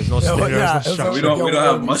 There was no structure. We don't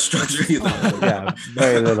have much structure either. Yeah,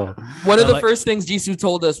 very little. One of the first things Jisoo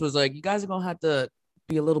told us was like, you guys are gonna have to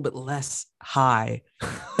be a little bit less high.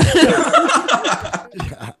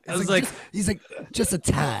 I was like, he's like, just a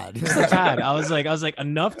tad. Just a tad. I was like,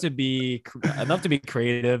 enough to be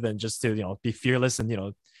creative and just to be fearless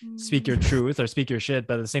and speak your truth or speak your shit.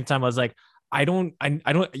 But at the same time, I was like, don't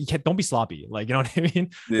be sloppy. Like, you know what I mean?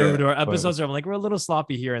 Yeah, there were episodes where I'm like, we're a little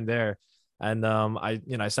sloppy here and there. And I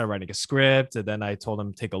started writing a script, and then I told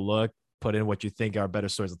them, take a look, put in what you think are better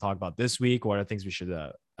stories to talk about this week. What are things we should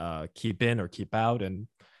keep in or keep out, and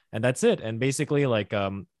that's it. And basically, like,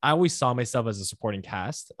 I always saw myself as a supporting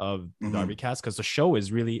cast of Darbycast because the show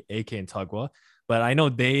is really AK and Tagwa, but I know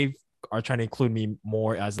they are trying to include me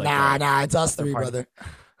more as like nah, it's us three, brother.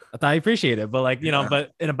 I appreciate it, but like,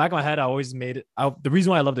 but in the back of my head, I always made it. The reason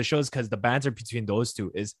why I love the show is because the banter between those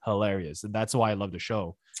two is hilarious, and that's why I love the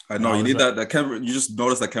show. I know you need that chemistry. You just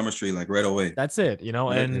notice that chemistry like right away. That's it,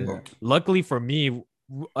 and luckily for me,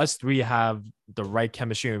 us three have the right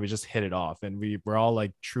chemistry, and we just hit it off, and we're all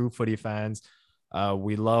like true footy fans.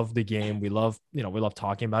 We love the game. We love, we love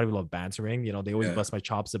talking about it. We love bantering. They always bust my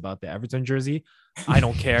chops about the Everton jersey. I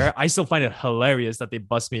don't care. I still find it hilarious that they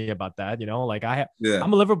bust me about that. Like I'm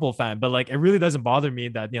a Liverpool fan, but like, it really doesn't bother me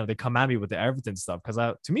that, they come at me with the Everton stuff. Cause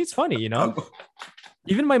to me, it's funny,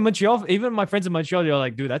 even my friends in Montreal, they're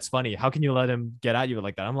like, dude, that's funny. How can you let him get at you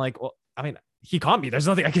like that? I'm like, well, I mean, he caught me. There's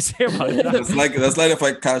nothing I can say about it. That's like if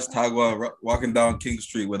I catch Tagwa walking down King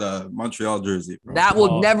Street with a Montreal jersey, bro. That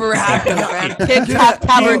will never happen, man. Kid Tap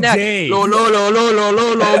Tabernacle. Lo,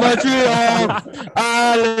 Montreal.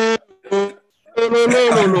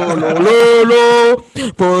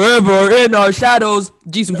 Forever in our shadows.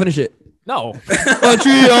 Jason, finish it. No.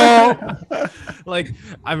 Montreal. Like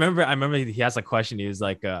I remember he asked a question. He was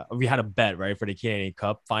like, we had a bet, right, for the Canadian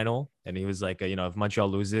Cup final. And he was like, if Montreal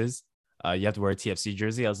loses, you have to wear a TFC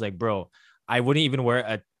jersey. I was like, bro, I wouldn't even wear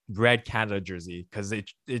a red Canada jersey because it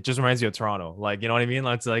just reminds you of Toronto. Like, you know what I mean?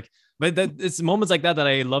 It's like, but it's moments like that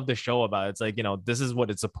I love the show about. It's like, this is what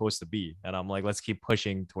it's supposed to be. And I'm like, let's keep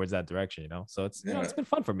pushing towards that direction, So it's, it's been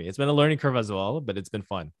fun for me. It's been a learning curve as well, but it's been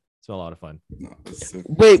fun. It's been a lot of fun. No,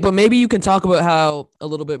 wait, but maybe you can talk about a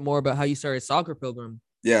little bit more about how you started Soccer Pilgrim.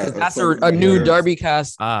 Yeah, that's a new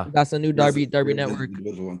Darbycast. That's a new Darby network.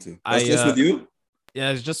 One too. That's just with you.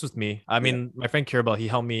 Yeah, it's just with me. I mean, my friend Kiribel, he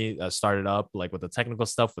helped me start it up, like with the technical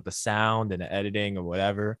stuff, with the sound and the editing or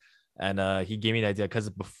whatever. And he gave me the idea because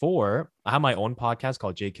before I had my own podcast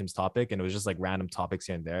called J Kim's Topic, and it was just like random topics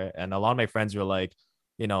here and there. And a lot of my friends were like,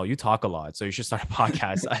 you talk a lot, so you should start a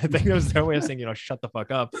podcast. I think it was their way of saying, shut the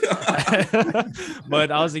fuck up.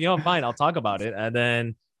 But I was like, fine, I'll talk about it. And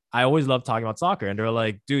then I always love talking about soccer. And they're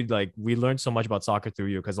like, dude, like we learned so much about soccer through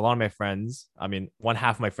you. Because a lot of my friends, I mean, one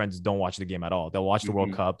half of my friends don't watch the game at all. They'll watch the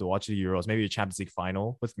World Cup, they'll watch the Euros, maybe a Champions League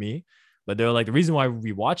final with me. But they're like, the reason why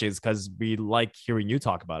we watch it is because we like hearing you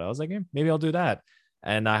talk about it. I was like, maybe I'll do that.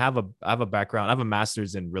 And I have a background. I have a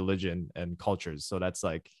master's in religion and cultures. So that's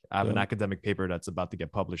like, I have an academic paper that's about to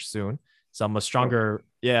get published soon. So I'm a stronger,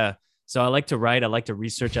 So I like to write. I like to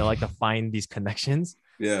research. I like to find these connections.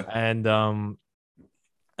 Yeah.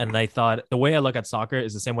 And I thought the way I look at soccer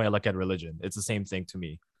is the same way I look at religion. It's the same thing to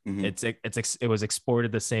me. It was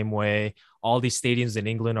exported the same way. All these stadiums in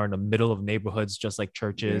England are in the middle of neighborhoods, just like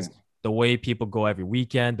churches. Yeah. The way people go every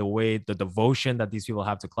weekend, the devotion that these people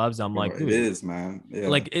have to clubs. I'm like, dude, it is, man. Yeah.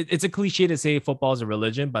 Like it's a cliche to say football is a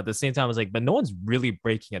religion, but at the same time, I was like, but no one's really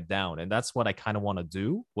breaking it down. And that's what I kind of want to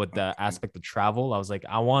do with the aspect of travel. I was like,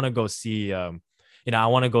 I want to go see, I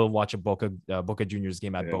want to go watch a Boca Juniors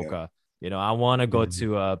game at Boca. I want to go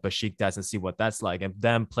to Besiktas and see what that's like, and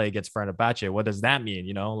then play against Fenerbahce. What does that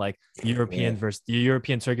mean? Like European versus the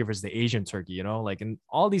European Turkey versus the Asian Turkey, like, and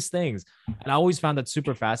all these things. And I always found that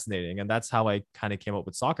super fascinating. And that's how I kind of came up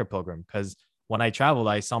with Soccer Pilgrim, because when I traveled,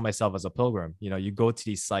 I saw myself as a pilgrim. You go to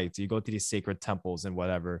these sites, you go to these sacred temples and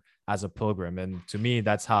whatever as a pilgrim. And to me,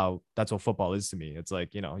 that's what football is to me. It's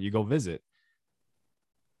like, you go visit.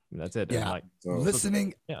 That's it. Yeah. Like,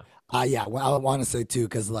 listening. Yeah. Well, I want to say too,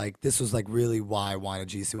 because like this was like really why I wanted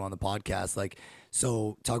Jisoo on the podcast. Like,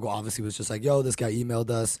 so Tagwa obviously was just like, yo, this guy emailed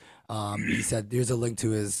us. He said, here's a link to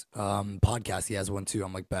his podcast. He has one too.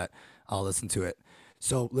 I'm like, bet I'll listen to it.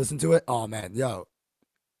 So listen to it. Oh man, yo.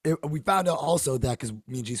 We found out also that because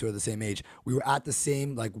me and Jisoo are the same age, we were at the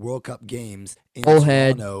same like World Cup games in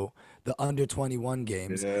Toronto, the under 21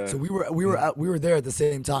 games. Yeah. So we were there at the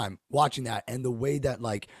same time watching that, and the way that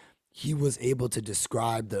like he was able to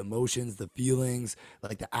describe the emotions, the feelings,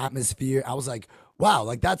 like the atmosphere. I was like, wow,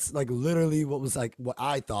 like that's like literally what was like what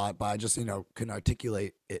I thought, but I just couldn't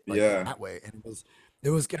articulate it like that way, and it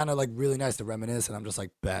was kind of like really nice to reminisce. And I'm just like,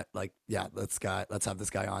 bet like let's have this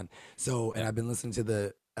guy on. So, and I've been listening to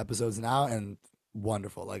the episodes now, and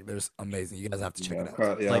wonderful, like there's amazing. You guys have to check it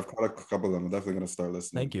out. I've caught a couple of them. I'm definitely gonna start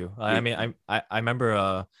listening. Thank you. I mean, I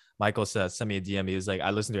remember Michael sent me a DM. He was like,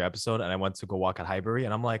 I listened to your episode and I went to go walk at Highbury,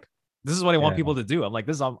 and I'm like, this is what I want people to do. I'm like,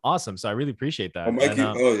 this is awesome. So I really appreciate that. Oh, Mikey,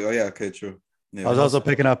 okay, true. Yeah. I was also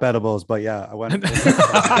picking up edibles, but yeah, I went.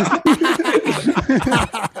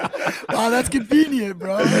 Oh, that's convenient,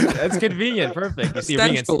 bro. That's convenient. Perfect. You see,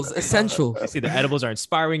 essential. You see, the edibles are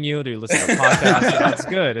inspiring you. You listen to podcasts. That's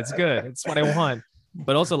good. It's good. It's what I want.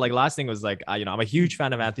 But also, like, last thing was like, I'm a huge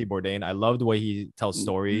fan of Anthony Bourdain. I love the way he tells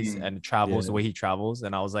stories and travels, the way he travels.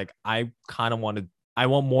 And I was like, I want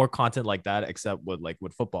more content like that, except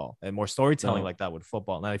with football, and more storytelling like that with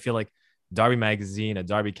football. And I feel like Darby Magazine and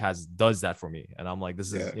Darbycast does that for me. And I'm like,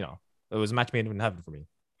 this is, it was a match made in heaven for me.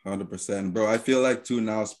 100%, bro. I feel like too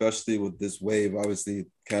now, especially with this wave, obviously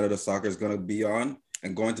Canada soccer is going to be on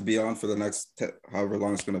for the next however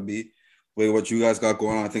long it's going to be. Wait, what you guys got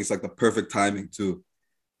going on, I think it's like the perfect timing too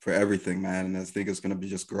for everything, man. And I think it's going to be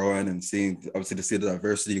just growing, and obviously to see the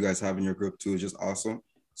diversity you guys have in your group too is just awesome.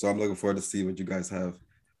 So I'm looking forward to see what you guys have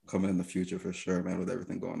coming in the future for sure, man, with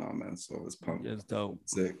everything going on, man. So it's pumped. It's dope.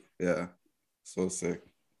 Sick. Yeah. So sick.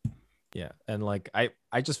 Yeah. And like I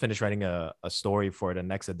just finished writing a story for the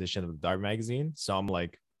next edition of the Darby magazine. So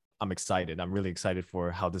I'm excited. I'm really excited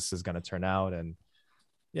for how this is gonna turn out. And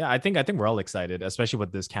yeah, I think we're all excited, especially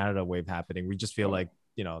with this Canada wave happening. We just feel like,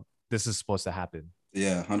 this is supposed to happen.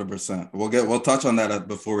 Yeah, 100%. We'll touch on that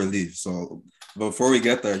before we leave. So before we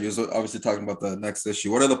get there, you're obviously talking about the next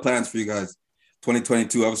issue. What are the plans for you guys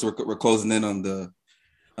 2022. Obviously, we're closing in on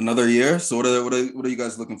another year. So what are you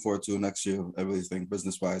guys looking forward to next year? Everything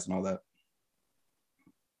business wise and all that.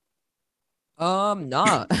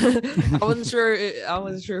 Nah. I wasn't sure. I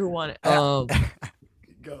wasn't sure who won it. Go.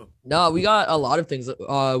 No, we got a lot of things.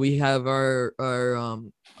 We have our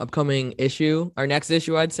upcoming issue, our next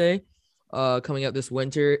issue, I'd say, coming out this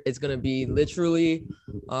winter. It's gonna be literally,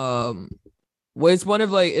 well, it's one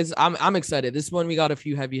of like it's. I'm excited. This one we got a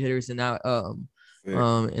few heavy hitters in that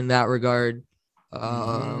in that regard.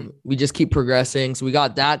 We just keep progressing. So we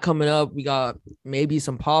got that coming up. We got maybe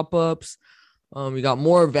some pop-ups. We got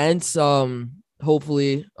more events.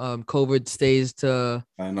 Hopefully, COVID stays to.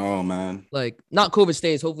 I know, man. Like not COVID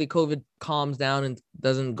stays. Hopefully, COVID calms down and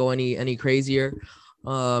doesn't go any crazier.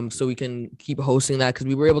 So we can keep hosting that because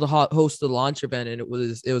we were able to host the launch event and it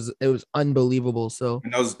was unbelievable. So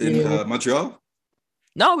and that was in Montreal.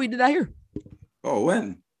 No, we did that here. Oh,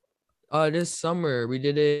 when? This summer we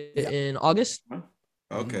did it in August.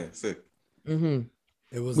 Okay, sick.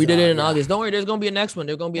 Mm-hmm. We did it in August. Don't worry, there's gonna be a next one.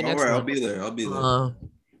 There's gonna be a next one. I'll be there.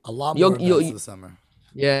 A lot more events this summer.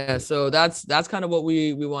 Yeah, so that's kind of what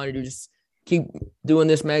we want to do. Just keep doing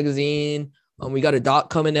this magazine. We got a doc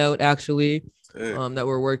coming out actually, that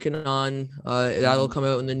we're working on. That'll come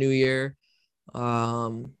out in the new year.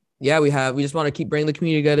 Yeah, we just want to keep bringing the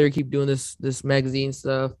community together, keep doing this magazine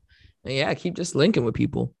stuff, and yeah, keep just linking with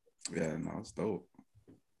people. Yeah, no, it's dope.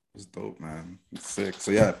 It's dope, man. It's sick.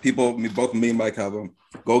 So yeah, people, both me and Mike have them.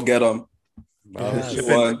 Go get them.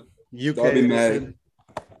 UK Darby Mag.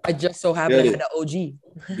 I just so happen to have the OG.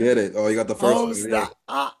 Get it. Oh, you got the first one. Yeah.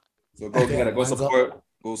 So go get it. Go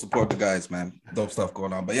support the guys, man. Dope stuff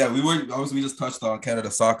going on. But yeah, we just touched on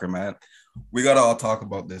Canada soccer, man. We gotta all talk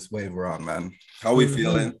about this wave we're on, man. How we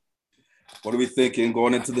feeling? What are we thinking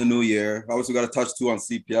going into the new year? Obviously, we got to touch too on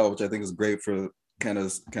CPL, which I think is great for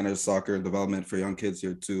Canada's soccer development for young kids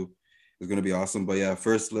here too. It's gonna be awesome. But yeah,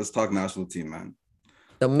 first let's talk national team, man.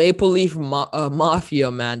 The Maple Leaf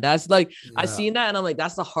Mafia, man. That's like I seen that and I'm like,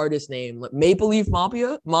 that's the hardest name. Like, Maple Leaf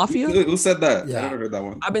Mafia. Who said that? Yeah. I never heard that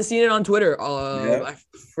one. I've been seeing it on Twitter.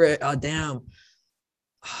 Damn.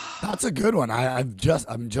 That's a good one. I'm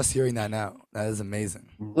just hearing that now. That is amazing.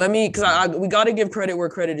 We got to give credit where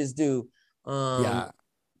credit is due. But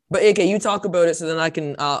AK, you talk about it, so then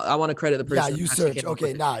I want to credit the person. Yeah, you search.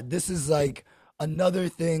 Okay, this is like another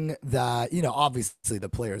thing that, obviously the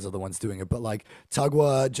players are the ones doing it, but like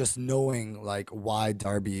Tagwa just knowing like why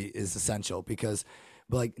Darby is essential because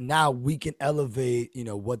like now we can elevate,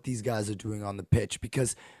 what these guys are doing on the pitch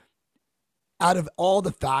because out of all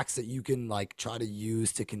the facts that you can like try to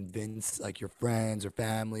use to convince like your friends or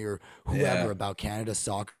family or whoever about Canada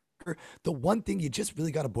soccer, the one thing you just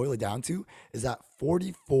really got to boil it down to is that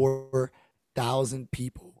 44,000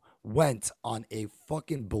 people went on a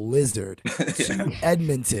fucking blizzard to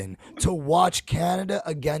Edmonton to watch Canada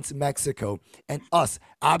against Mexico and us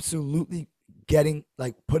absolutely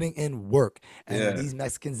putting in work. And these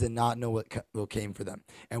Mexicans did not know what came for them.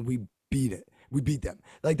 And we beat it. We beat them.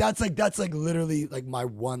 Like, that's literally like my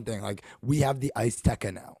one thing. Like, we have the Ice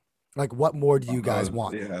Teca now. Like, what more do you guys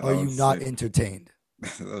want? Are you not entertained?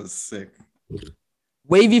 That was sick.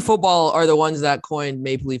 Wavy Football are the ones that coined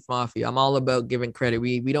Maple Leaf Mafia. I'm all about giving credit.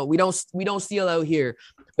 We don't steal out here.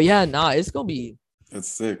 But yeah, it's gonna be. It's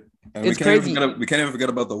sick. And it's crazy. We can't even forget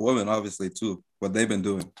about the women, obviously, too. What they've been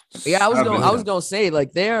doing. Yeah, I was gonna say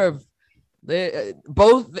like they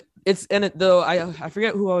both. I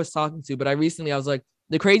forget who I was talking to, but I was like,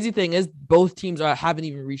 the crazy thing is both teams haven't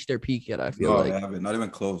even reached their peak yet. I feel like they haven't, not even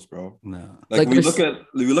close, bro. No. Like we look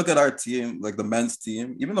at our team, like the men's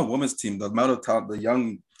team, even the women's team, the amount of talent, the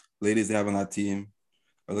young ladies they have on that team.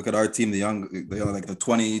 I look at our team, like the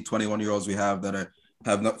 20, 21-year-olds we have that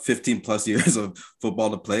have 15 plus years of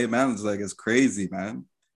football to play. Man, it's crazy, man.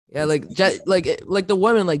 Yeah, like the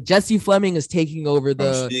women, like Jessie Fleming is taking over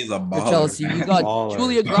the Chelsea. You got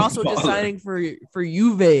Julia Grosso just signing for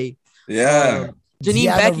Juve. Yeah.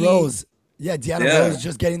 Janine Becky. Rose. Yeah, Deanna Rose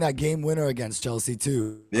just getting that game winner against Chelsea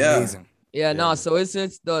too. Yeah. Amazing. Yeah, no, so it's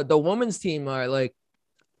the women's team are like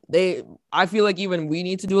I feel like even we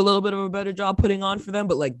need to do a little bit of a better job putting on for them,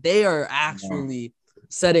 but like they are actually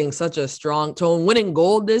setting such a strong tone, winning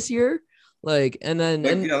gold this year. Like,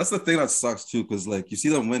 that's the thing that sucks too, because like you see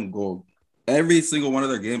them win gold. Every single one of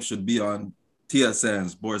their games should be on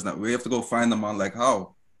TSN, Sports Network. We have to go find them on like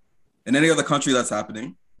how in any other country that's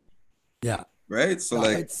happening. Yeah. Right. So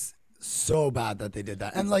it's so bad that they did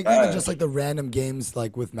that, and like even just like the random games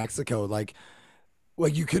like with Mexico, like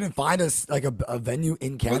you couldn't find us like a venue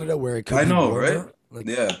in Canada where it could. I know, warmer. Right? Like,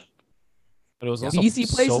 yeah. But it was also BC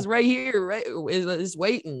place is right here, right? It's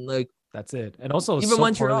waiting. Like That's it. And also Even so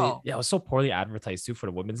Montreal. poorly, yeah, it was so poorly advertised too for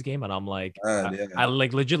the women's game. And I'm like, Yeah. I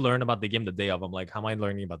like legit learned about the game the day of. I'm like, how am I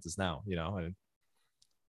learning about this now? You know? And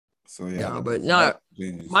So yeah, No, but no,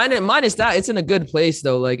 minus that, it's in a good place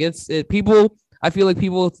though. Like people. I feel like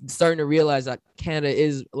people starting to realize that Canada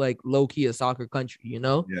is like low key a soccer country. You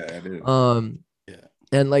know. Yeah, it is. Yeah.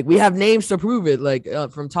 And like we have names to prove it. Like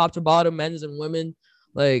from top to bottom, men's and women.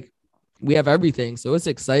 Like we have everything. So it's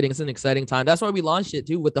exciting. It's an exciting time. That's why we launched it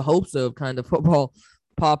too, with the hopes of kind of football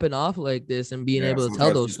popping off like this and being able to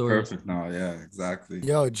tell those stories. Perfect now. Yeah, exactly.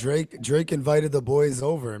 Yo, Drake invited the boys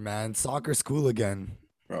over, man. Soccer school again.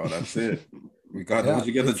 Bro, that's it. We got. Yeah, Did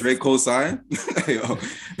you get the Drake co-sign? Yo,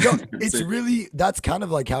 it's really, that's kind of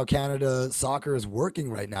like how Canada soccer is working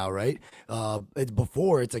right now, right?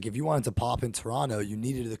 It's like if you wanted to pop in Toronto, you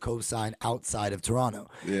needed the co-sign outside of Toronto.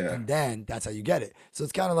 Yeah. And then that's how you get it. So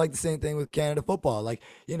it's kind of like the same thing with Canada football. Like,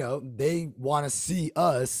 they want to see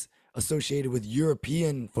us associated with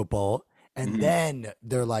European football. And then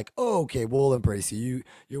they're like, oh, okay, we'll embrace you.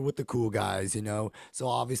 You're with the cool guys, So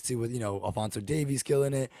obviously with, Alphonso Davies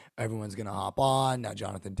killing it, everyone's going to hop on. Now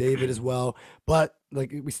Jonathan David as well. But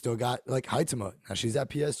like we still got like Heitema. Now she's at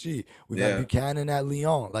PSG. We've got Buchanan at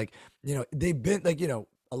Lyon. Like, they've been like, a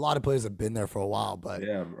lot of players have been there for a while, but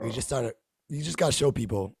you just got to show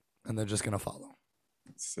people and they're just going to follow.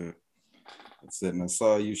 That's it. And I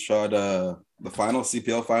saw you shot the final,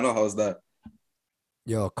 CPL final. How's that?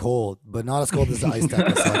 Yo, cold, but not as cold as the ice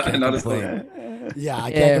tackle, so I can't complain. Yeah,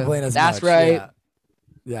 I can't complain as much. That's right.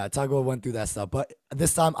 Yeah, Tagwa went through that stuff, but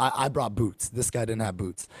this time I brought boots. This guy didn't have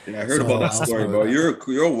boots. Yeah, I heard about that story, bro.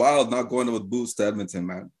 You're wild not going with boots to Edmonton,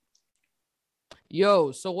 man.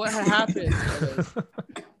 Yo, so what had happened?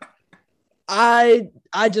 I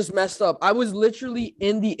just messed up. I was literally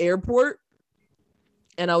in the airport,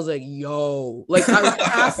 and I was like, yo, like I was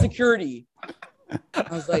past security.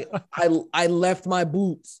 I was like, I left my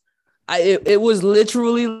boots. It was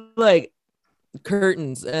literally like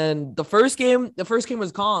curtains. And the first game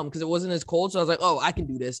was calm because it wasn't as cold. So I was like, oh, I can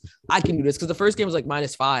do this. Because the first game was like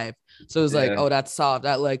 -5. So it was like, oh, that's soft.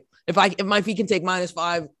 That like if my feet can take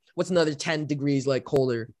 -5, what's another 10 degrees like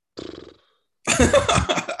colder?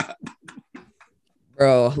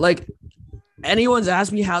 Bro, like anyone's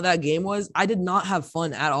asked me how that game was, I did not have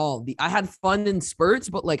fun at all. I had fun in spurts,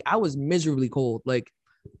 but like I was miserably cold. Like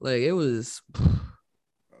it was.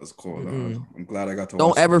 That was cold. I'm glad I got to.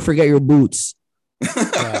 Don't ever forget your boots.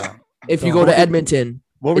 If you go to Edmonton,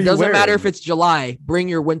 it doesn't matter if it's July. Bring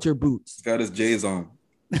your winter boots. He's got his J's on.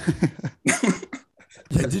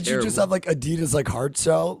 Yeah, did you just have like Adidas like hard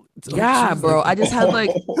shell? Yeah, bro. I just had like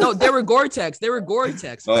no. They were Gore-Tex.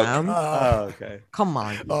 Fam. Okay. Come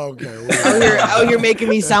on. Okay. Out here making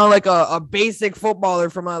me sound like a basic footballer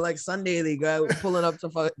from a like Sunday league guy pulling up to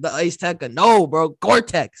the Ice Tech. No, bro.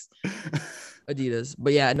 Gore-Tex. Adidas.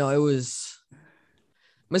 But yeah, no, it was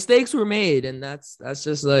mistakes were made, and that's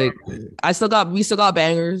just like we still got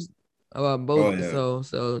bangers. Both.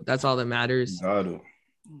 So that's all that matters.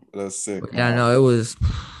 That's sick. But yeah, no, it was.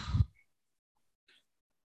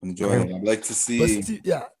 Enjoying it. I'd like to see.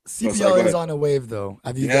 CPL is on a wave though.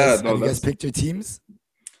 Have you guys picked your teams?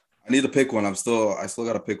 I need to pick one. I still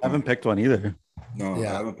got to pick one. I haven't picked one either. No, I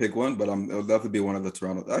haven't picked one, but it'll definitely be one of the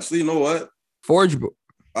Toronto. Actually, you know what? Forge.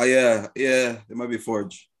 Oh yeah, it might be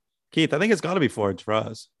Forge. Keith, I think it's got to be Forge for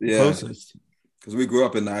us. Yeah, closest. Because we grew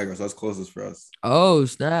up in Niagara, so that's closest for us. Oh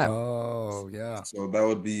snap! Oh yeah. So that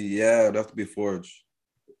would be it'd have to be Forge.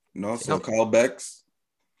 So Kyle Becks,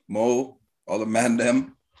 Mo, all the man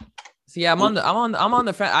them. See, I'm on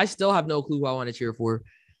the front. I still have no clue who I want to cheer for,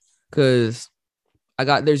 because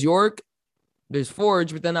there's York, there's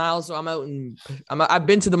Forge, but then I've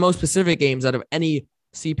been to the most Pacific games out of any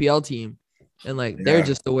CPL team, and like they're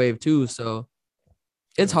just the wave too. So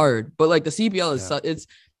it's hard, but like the CPL is it's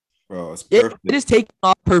perfect. It is taking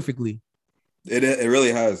off perfectly. It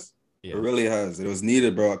really has. Yeah. It really has. It was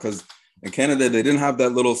needed, bro, because in Canada, they didn't have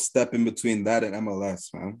that little step in between that and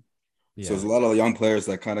MLS, man. Yeah. So there's a lot of young players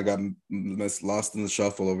that kind of got lost in the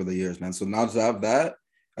shuffle over the years, man. So now to have that,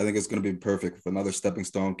 I think it's going to be perfect with another stepping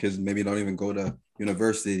stone. Kids maybe don't even go to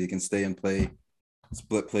university. You can stay and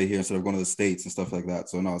split play here instead of going to the States and stuff like that.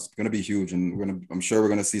 So no, it's going to be huge. And I'm sure we're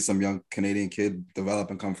going to see some young Canadian kid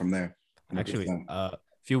develop and come from there. 100%. Actually, a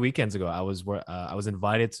few weekends ago, I was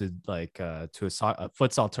invited to a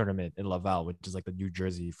futsal tournament in Laval, which is like the New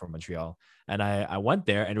Jersey from Montreal. And I went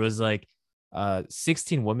there, and it was like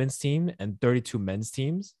 16 women's team and 32 men's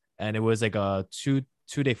teams. And it was like a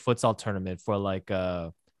two-day futsal tournament for like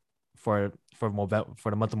for the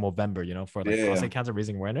month of November, for like prostate cancer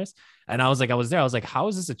raising awareness. And I was there, how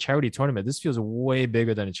is this a charity tournament? This feels way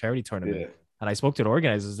bigger than a charity tournament. And I spoke to the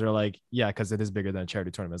organizers. They're like, yeah, because it is bigger than a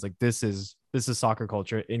charity tournament. It's like, this is soccer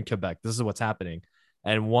culture in Quebec. This is what's happening.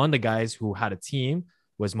 And one of the guys who had a team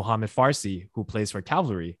was Mohamed Farsi, who plays for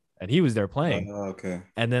Cavalry. And he was there playing. Okay.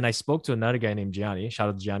 And then I spoke to another guy named Gianni. Shout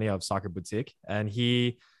out to Gianni of Soccer Boutique. And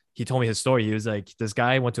he told me his story. He was like, this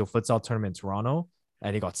guy went to a futsal tournament in Toronto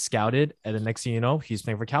and he got scouted. And the next thing you know, he's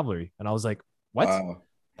playing for Cavalry. And I was like, what? Wow.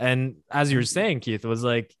 And as you were saying, Keith, it was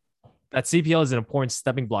like that CPL is an important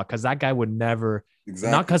stepping block because that guy would never,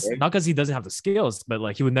 not because he doesn't have the skills, but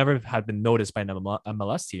like he would never have been noticed by an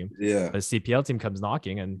MLS team. Yeah. A CPL team comes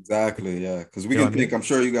knocking and exactly, yeah. Because we can think, I'm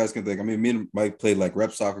sure you guys can think. I mean, me and Mike played like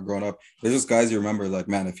rep soccer growing up. There's just guys you remember, like,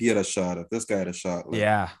 man, if he had a shot, if this guy had a shot, like,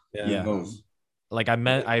 yeah. Who knows? Like I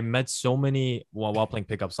met so many while playing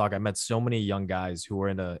pickup soccer. I met so many young guys who were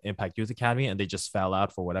in the Impact Youth Academy and they just fell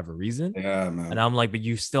out for whatever reason. Yeah, man. And I'm like, but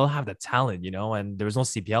you still have the talent, you know. And there was no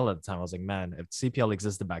CPL at the time. I was like, man, if CPL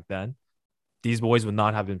existed back then, these boys would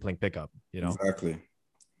not have been playing pickup, you know. Exactly.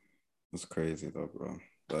 It's crazy though, bro.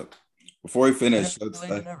 But before we finish, let's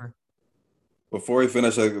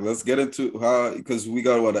get into how, because we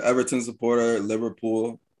got what, an Everton supporter,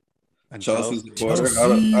 Liverpool, and Chelsea supporter. How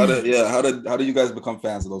did you guys become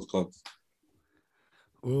fans of those clubs?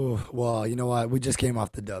 Ooh, well, you know what? We just came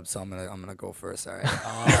off the dub, so I'm gonna go first. All right. I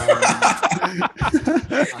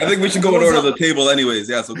think we should go in order of the table, anyways.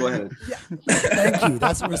 Yeah, so go ahead. Yeah, thank you.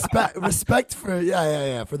 That's respect for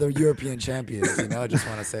for the European champions. You know, I just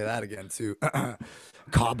want to say that again too.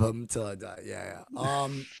 Cobham till I die. Yeah.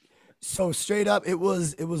 So straight up, it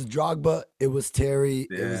was Drogba, it was Terry,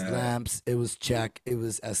 it was Lamps, it was Czech, it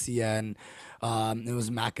was Sen, it was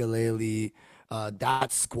Makaleli.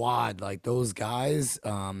 That squad, like those guys,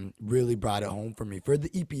 really brought it home for me for the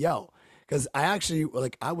EPL. Because I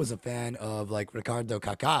was a fan of like Ricardo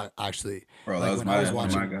Kaká, actually. Bro, like, that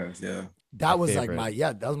was my guys, yeah. That was like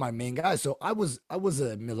that was my main guy. So I was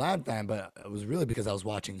a Milan fan, but it was really because I was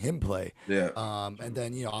watching him play. Yeah. And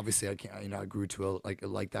then, you know, obviously I grew to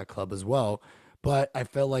like that club as well. But I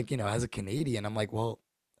felt like, you know, as a Canadian, I'm like, well,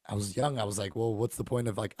 I was young. I was like, well, what's the point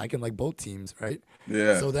of like, I can like both teams, right?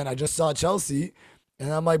 Yeah. So then I just saw Chelsea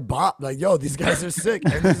and I'm like, yo, these guys are sick.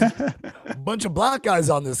 And there's a bunch of black guys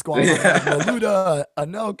on this squad. Yeah. Like Maluda,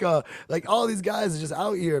 Anelka, like all these guys are just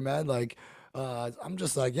out here, man. Like, I'm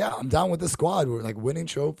just like, yeah, I'm down with the squad. We're like winning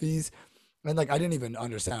trophies. And like, I didn't even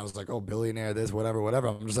understand. I was like, oh, billionaire, this, whatever.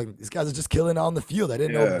 I'm just like, these guys are just killing on the field. I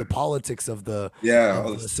didn't know the politics of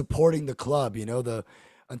supporting the club, you know,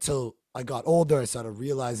 until I got older, I started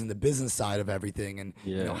realizing the business side of everything and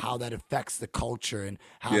you know, how that affects the culture and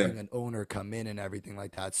having an owner come in and everything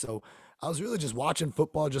like that. So I was really just watching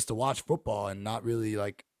football just to watch football and not really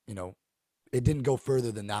like, you know, it didn't go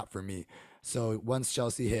further than that for me. So once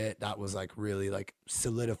Chelsea hit, that was like really like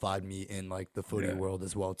solidified me in like the footy world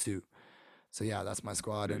as well too. So yeah, that's my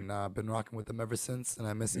squad, and I've been rocking with them ever since. And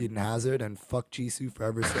I miss Eden Hazard, and fuck Jisoo for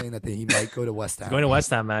ever saying that he might go to West Ham. He's going to West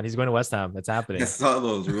Ham, man. He's going to West Ham. It's happening. I saw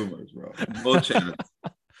those rumors, bro. No chance.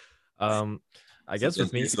 I guess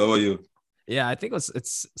with me, so are you? Yeah, I think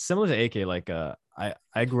it's similar to AK. Like,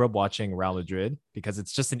 I grew up watching Real Madrid because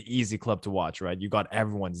it's just an easy club to watch, right? You got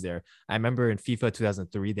everyone's there. I remember in FIFA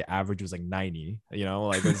 2003, the average was like 90. You know,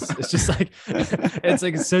 like it's just like it's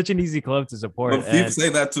like such an easy club to support. But FIFA, say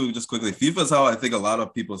that too, just quickly. FIFA is how I think a lot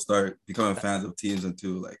of people start becoming fans of teams and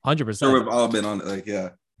too. Like 100%. Sure, we've all been on it. Like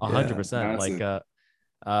 100%. Like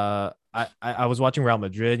I was watching Real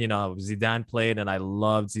Madrid, you know, Zidane played and I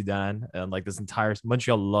loved Zidane, and like this entire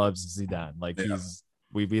Montreal loves Zidane. Like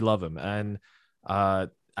we love him. And I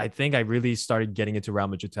think I really started getting into Real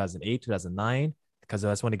Madrid 2008, 2009, because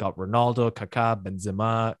that's when they got Ronaldo, Kaká,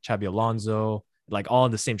 Benzema, Xabi Alonso, like all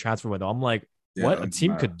in the same transfer window. I'm like, what, a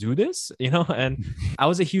team could do this, you know? And I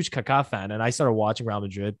was a huge Kaká fan, and I started watching Real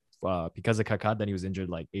Madrid because of Kaká. Then he was injured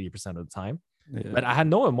like 80% of the time. But I had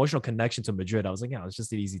no emotional connection to Madrid. I was like, yeah, it's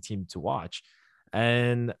just an easy team to watch.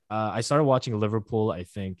 And I started watching Liverpool, I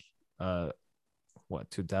think,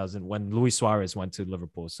 2000, when Luis Suarez went to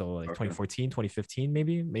Liverpool. So like 2014, 2015,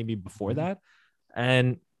 maybe before that.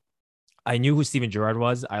 And I knew who Steven Gerrard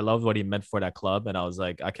was. I loved what he meant for that club. And I was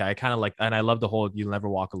like, okay, I kind of like, and I love the whole "You'll never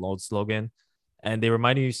walk alone" slogan. And they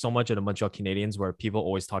reminded me so much of the Montreal Canadiens, where people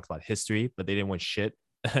always talked about history, but they didn't win shit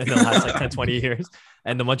in the last like 10, 20 years.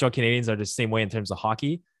 And the Montreal Canadiens are the same way in terms of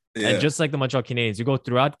hockey. And just like the Montreal Canadiens, you go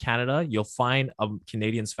throughout Canada, you'll find a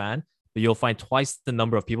Canadiens fan, but you'll find twice the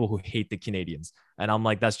number of people who hate the Canadians. And I'm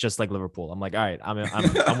like, that's just like Liverpool. I'm like, all right, I'm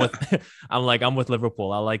with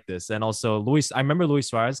Liverpool. I like this. And also I remember Luis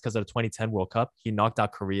Suarez because of the 2010 World Cup. He knocked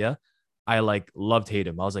out Korea. I like hate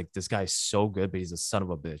him. I was like, this guy's so good, but he's a son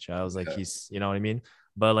of a bitch. I was like, he's, you know what I mean?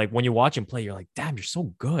 But like when you watch him play, you're like, damn, you're so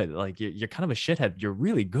good. Like you're kind of a shithead. You're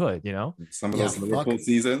really good, you know? Some of those Liverpool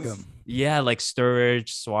seasons. Yeah, like Sturridge,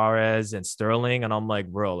 Suarez, and Sterling. And I'm like,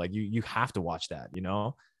 bro, like you have to watch that, you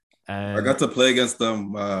know? And I got to play against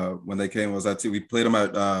them when they came. We played them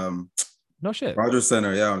at no shit. Rogers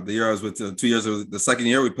Center. Yeah, the year I was with 2 years. It was the second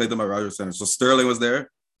year we played them at Rogers Center. So Sterling was there.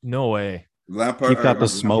 No way. Lampard. Keep out the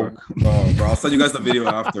smoke. Oh, bro, I'll send you guys the video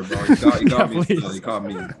after, bro. He got me. Please. He caught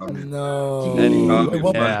me. No.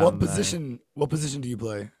 Wait, what position? What position do you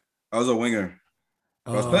play? I was a winger.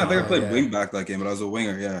 I think I played wing back that game, but I was a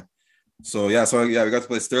winger. Yeah. So we got to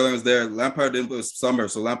play. Sterling was there. Lampard didn't play. It was summer,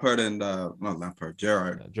 so Lampard and not Lampard,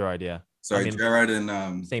 Gerrard. Gerrard, yeah. Sorry, Gerrard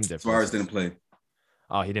and same difference. Suarez didn't play.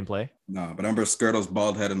 Oh, he didn't play? No, but I remember Skirtle's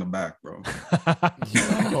bald head in the back, bro.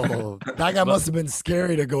 Yo, that guy must have been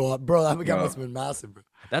scary to go up, bro. That guy must have been massive, bro.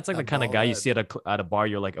 That's like the kind of guy you see at a bar.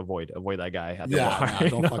 You're like, avoid that guy at the bar. Nah,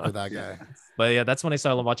 don't fuck with that guy. But yeah, that's when I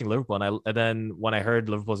started watching Liverpool, and then when I heard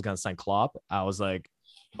Liverpool was gonna sign Klopp, I was like,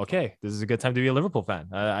 okay, this is a good time to be a Liverpool fan.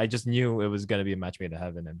 I just knew it was gonna be a match made in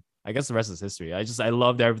heaven, and I guess the rest is history. I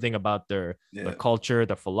loved everything about their culture,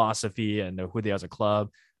 their philosophy, and who they are as a club.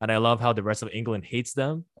 And I love how the rest of England hates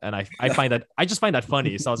them. And I just find that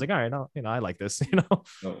funny. So I was like, all right, I like this, No.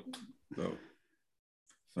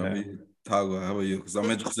 Tagwa, how about you? Because I'm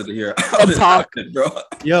interested to hear talk, bro.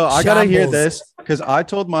 Yo, I gotta hear this because I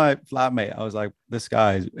told my flatmate, I was like, this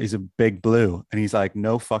guy is a big blue, and he's like,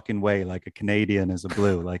 no fucking way, like a Canadian is a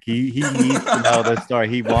blue. Like he needs to know this story.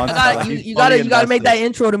 He wants. You gotta make that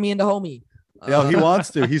intro to me and the homie. Yo, he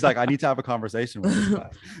wants to. He's like, I need to have a conversation with this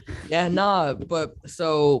guy. Yeah, nah, but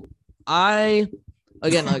so I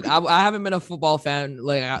haven't been a football fan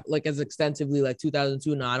like as extensively like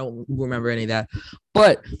 2002. No, I don't remember any of that.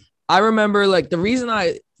 But I remember like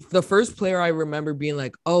the first player I remember being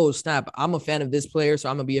like, oh snap, I'm a fan of this player,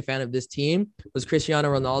 so I'm gonna be a fan of this team was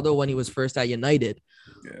Cristiano Ronaldo when he was first at United.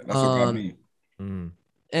 Yeah, that's what got me.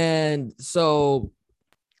 And so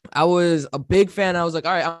I was a big fan. I was like,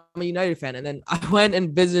 all right, I'm a United fan. And then I went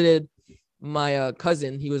and visited my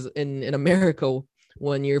cousin. He was in America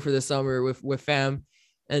one year for the summer with fam.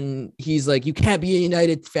 And he's like, you can't be a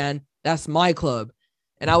United fan. That's my club.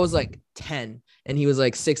 And I was like 10 and he was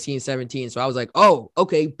like 16, 17. So I was like, oh,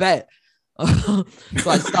 okay, bet. So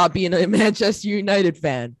I stopped being a Manchester United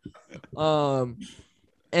fan.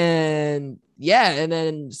 And yeah. And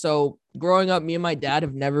then so growing up, me and my dad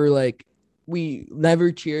have we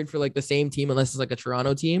never cheered for like the same team unless it's like a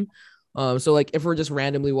Toronto team. So like if we're just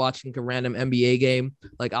randomly watching a random NBA game,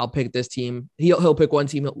 like I'll pick this team. He'll pick one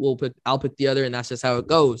team. I'll pick the other, and that's just how it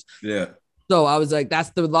goes. Yeah. So I was like, that's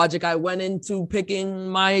the logic I went into picking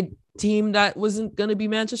my team that wasn't gonna be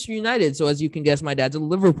Manchester United. So as you can guess, my dad's a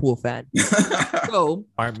Liverpool fan. So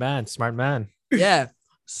smart man. Yeah.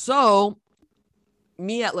 So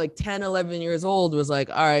me at like 10, 11 years old was like,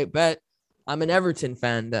 all right, bet I'm an Everton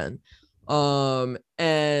fan then.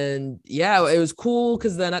 And yeah, it was cool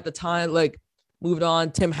because then at the time, like moved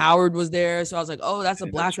on, Tim Howard was there. So I was like, oh, that's a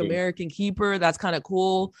Black American keeper. That's kind of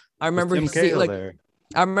cool. I remember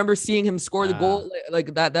I remember seeing him score the goal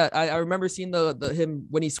like that. I remember seeing him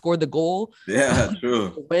when he scored the goal. Yeah,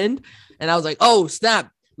 true. Wind, and I was like, oh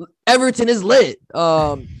snap, Everton is lit.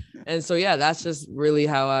 And so yeah, that's just really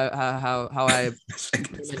how I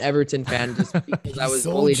became an Everton fan, just because I was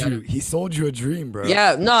bullied. He sold you a dream, bro.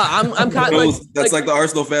 Yeah, no, I'm kind of like that's like the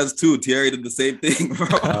Arsenal fans too. Thierry did the same thing, bro.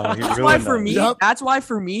 That's why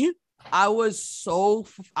for me, I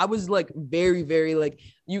was like very, very like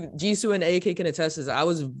Jisoo and AK can attest to this. I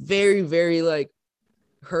was very, very like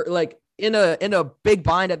hurt, like in a big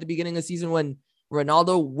bind at the beginning of the season when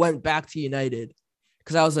Ronaldo went back to United.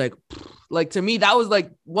 Because I was like to me, that was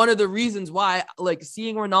like one of the reasons why, like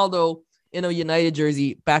seeing Ronaldo in a United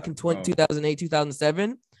jersey back in 2008,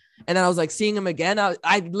 2007. And then I was like seeing him again.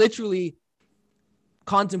 I literally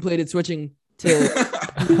contemplated switching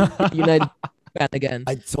to United fan again.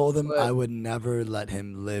 I told him I would never let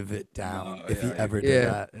him live it down if he ever did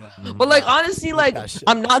that. But like, honestly, like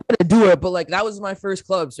I'm not going to do it. But like, that was my first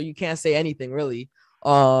club. So you can't say anything really.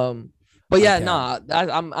 But yeah,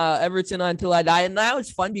 I'm Everton until I die. And now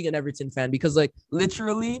it's fun being an Everton fan because like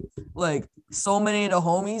literally like so many of the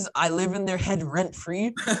homies, I live in their head rent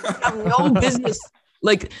free. Have no business.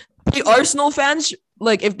 Like the Arsenal fans,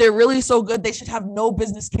 like if they're really so good, they should have no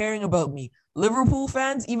business caring about me. Liverpool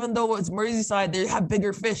fans, even though it's Merseyside, they have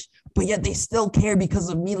bigger fish, but yet they still care because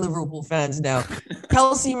of me, Liverpool fans now.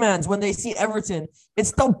 Chelsea fans, when they see Everton,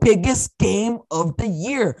 it's the biggest game of the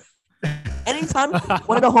year. Anytime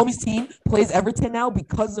one of the homies team plays Everton now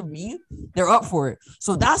because of me, they're up for it.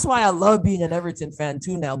 So that's why I love being an Everton fan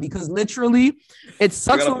too now, because literally it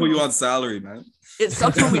sucks. I gotta put you on salary, man. it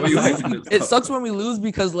sucks when we Why you lose. hyping it It up? sucks when we lose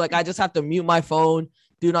because like I just have to mute my phone,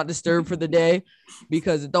 do not disturb for the day,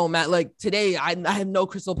 because it don't matter. Like today, I have no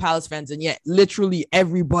Crystal Palace fans, and yet literally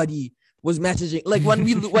everybody was messaging. Like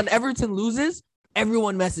when Everton loses,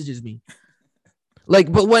 everyone messages me.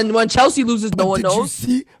 Like, but when Chelsea loses, no one knows.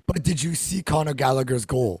 Did you see Conor Gallagher's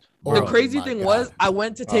goal? The Oh crazy my thing God. was, I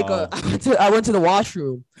went to take I went to the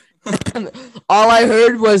washroom, and all I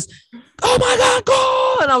heard was, "Oh my God,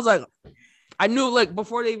 goal!" And I was like, I knew like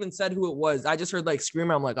before they even said who it was, I just heard like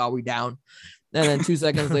screaming. I'm like, "Oh, we down." And then 2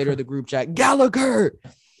 seconds later, the group chat, Gallagher.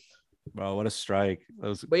 Bro, what a strike. That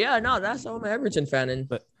was, But yeah, no, that's I'm an Everton fan, and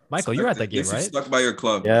But Michael, you were at that game, Makes you right? Stuck by your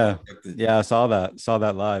club. yeah. Respected. Yeah, I saw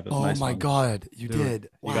that live. It was a Oh nice my one. God, you Dude, did. You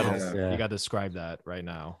Wow. gotta, Yeah. you gotta describe that right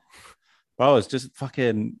now. Bro, it's just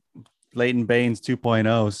fucking Leighton Baines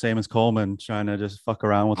 2.0, same as Coleman, trying to just fuck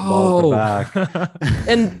around with the ball at the back.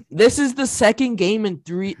 and this is the second game in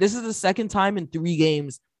 3. This is the second time in 3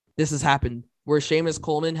 games this has happened where Seamus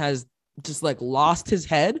Coleman has just like lost his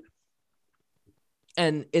head,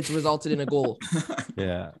 and it's resulted in a goal.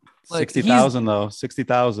 Yeah. Like, 60,000 though.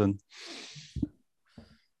 60,000.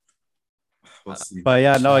 We'll see. But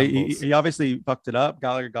yeah, no, Shambles. he obviously fucked it up.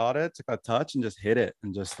 Gallagher got it, took a touch and just hit it.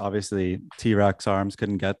 And just obviously T-Rex arms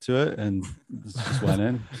couldn't get to it and it just went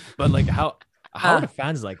in. But like, how are the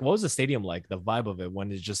fans like? What was the stadium like? The vibe of it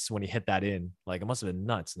when he hit that in, like, it must have been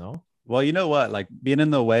nuts, no? Well, you know what? Like being in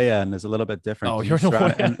the away end is a little bit different. Oh, 'cause you're in the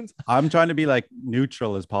surrounded- away and end. I'm trying to be like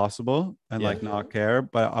neutral as possible and Yeah. like not care.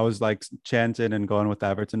 But I was like chanting and going with the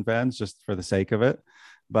Everton fans just for the sake of it.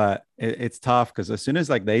 But it's tough because as soon as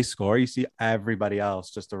like they score, you see everybody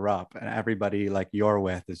else just erupt, and everybody like you're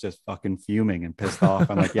with is just fucking fuming and pissed off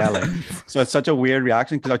and like yelling. So it's such a weird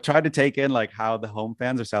reaction because I tried to take in like how the home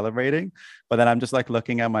fans are celebrating, but then I'm just like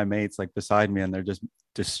looking at my mates like beside me and they're just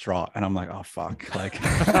distraught, and I'm like, oh fuck, like.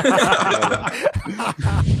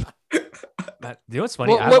 You know what's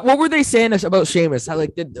funny? What were they saying about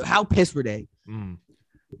Seamus? How pissed were they?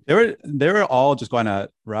 They were all just going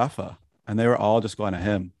at Rafa, and they were all just going at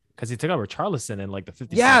him. Because he took out Richarlison in like the 50th.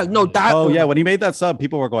 Yeah, no, that. Oh yeah, when he made that sub,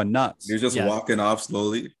 people were going nuts. He was just Yeah. walking off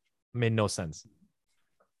slowly. made no sense.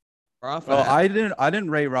 Rafa. Well, I didn't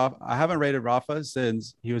rate Rafa. I haven't rated Rafa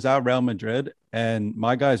since he was at Real Madrid, and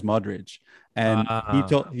my guy's Modric, and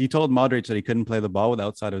he told Modric that he couldn't play the ball with the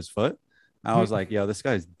outside of his foot. I was like, yo, this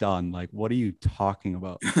guy's done. Like, what are you talking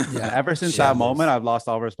about? Yeah. And ever since that moment, I've lost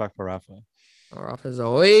all respect for Rafa. Rafa's a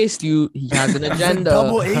waste. He has an agenda.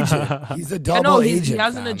 Double agent. He's a I double know agent. he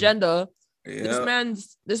has an fam. agenda. Yeah.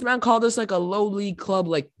 This man called us like a low league club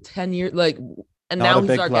like 10 years, like, and Not now a he's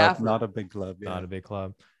big our club. gaffer. Not a big club. Yeah. Not a big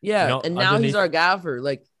club. Yeah, You know, and now he's underneath- our gaffer.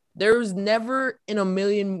 Like, there was never in a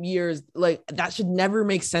million years, like, that should never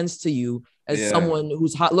make sense to you as Yeah. someone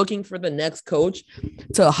who's looking for the next coach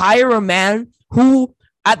to hire a man who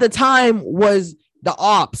at the time was the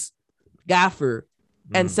ops gaffer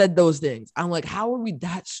and said those things. I'm like, how are we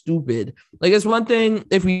that stupid? Like, it's one thing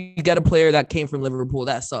if we get a player that came from Liverpool,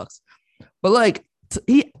 that sucks. But like,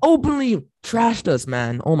 he openly trashed us,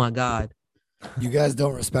 man. Oh my God. You guys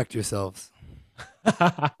don't respect yourselves.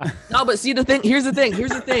 No, but see here's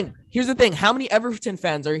the thing. How many Everton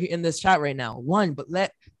fans are in this chat right now? One, but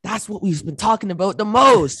that's what we've been talking about the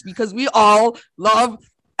most because we all love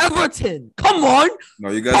Everton. Come on. No,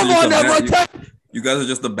 you guys. Come are on, just Everton. you guys are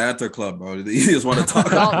just the banter club, bro. You just want to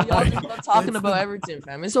talk. Y'all just love talking about Everton,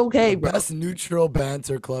 fam. It's okay, bro. Best neutral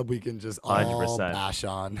banter club we can just all 100%. bash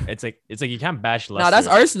on. It's like you can't bash Leicester. No, that's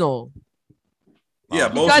Arsenal. Yeah,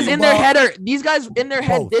 These both guys of you. in their head these guys in their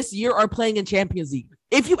head Both. this year are playing in Champions League.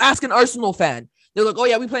 If you ask an Arsenal fan, they're like, oh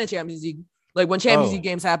yeah, we play in Champions League. Like when Champions League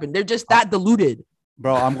games happen, they're just that deluded.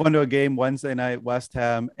 Bro, I'm going to a game Wednesday night, West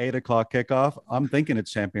Ham, 8:00 kickoff. I'm thinking it's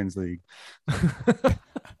Champions League.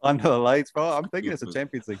 Under the lights, bro. I'm thinking it's a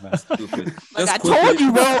Champions League match. Stupid. Like Just I quickly- told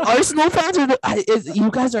you, bro. Arsenal fans you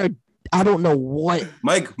guys are. I don't know what.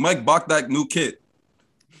 Mike bought that new kit.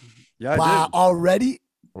 Yeah, I Wow, did. already?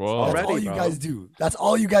 Whoa. That's Already, all you bro. guys do. That's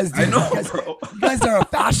all you guys do. I know, you, guys, bro. you guys are a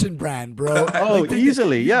fashion brand, bro. Oh, Like,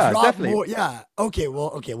 easily. you Yeah, drop definitely. more- yeah. Okay.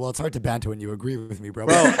 Well, it's hard to banter when you agree with me, bro.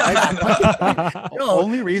 Bro, Yo,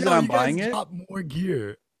 only reason yo, I'm you guys buying it, drop more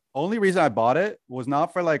gear. only reason I bought it was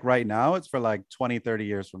not for like right now. It's for like 20, 30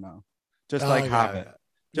 years from now. Just like have it.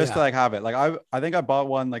 Just to like have it. Like I think I bought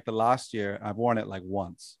one like the last year. I've worn it like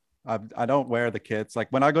once. I don't wear the kits. Like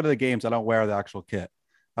when I go to the games, I don't wear the actual kit.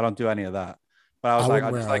 I don't do any of that. But I was like, wouldn't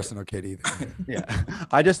I wear just an like, Arsenal kit either. yeah,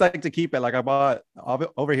 I just like to keep it. Like I bought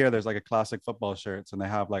over here. There's like a classic football shirts, and they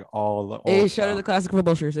have like all the. Hey, old shout out stuff. the classic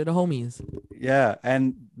football shirts. They're the homies. Yeah,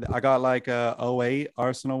 and I got like a 08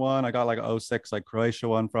 Arsenal one. I got like a 06 like Croatia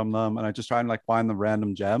one from them, and I just try and like find the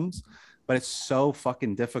random gems. but it's so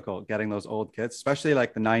fucking difficult getting those old kits, especially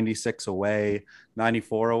like the 96 away,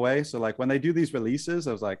 94 away. So like when they do these releases,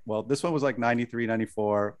 I was like, well, this one was like 93,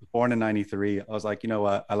 94, born in 93. I was like, you know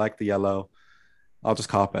what? I like the yellow. I'll just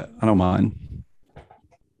cop it. I don't mind.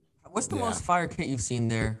 What's the most fire kit you've seen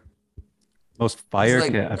there? Most fire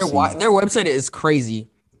Like, kit I've their, seen. their website is crazy.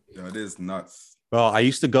 Yeah, it is nuts. Bro, I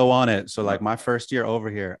used to go on it. So like my first year over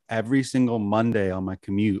here, every single Monday on my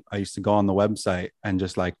commute, I used to go on the website and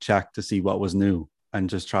just like check to see what was new and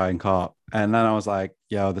just try and cop. And then I was like,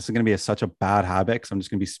 yo, this is going to be such a bad habit because I'm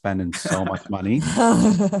just going to be spending so much money.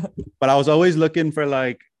 But I was always looking for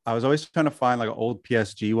like, I was always trying to find like an old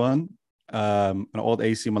PSG one, an old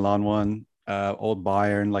AC Milan one, old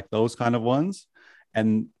Bayern, like those kind of ones.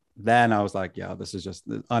 And then I was like, yeah, this is just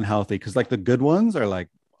unhealthy because like the good ones are like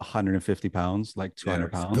 150 pounds, like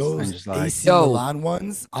 200 pounds. Those and just like, AC Milan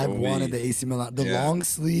ones, I've wanted me. the AC Milan, the long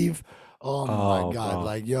sleeve. Oh my God. bro.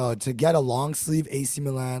 Like, yo, to get a long sleeve AC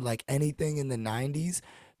Milan, like anything in the 90s,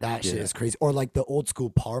 that shit is crazy. Or like the old school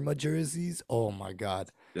Parma jerseys. Oh my God.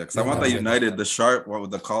 Yeah, because I want the United, the sharp one with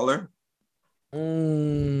the collar.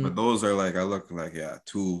 But those are like, I look like,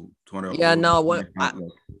 200. Yeah, no, what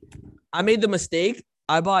I made the mistake.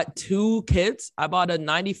 I bought 2 kits. I bought a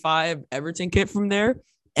 95 Everton kit from there,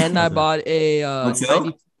 and I bought a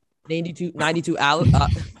 92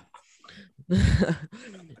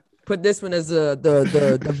 Put this one as the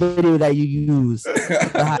video that you use.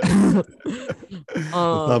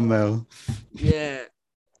 thumbnail. Yeah.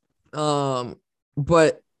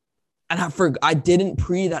 But I didn't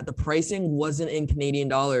that the pricing wasn't in Canadian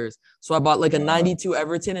dollars. So I bought like a 92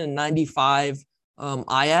 Everton and a 95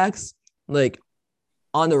 Ajax, like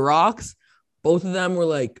on the rocks. Both of them were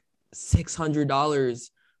like $600.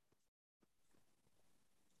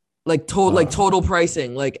 Like total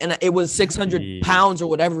pricing. Like, and it was 600 pounds or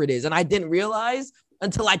whatever it is. And I didn't realize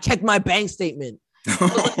until I checked my bank statement.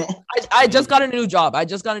 I just got a new job. And I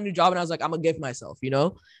was like, I'm gonna gift myself, you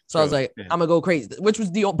know? So I was like, I'm gonna go crazy, which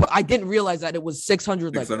was but I didn't realize that it was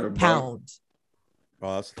 600 like pounds.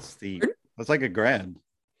 Bro, that's steep. That's like $1,000.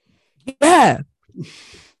 Yeah.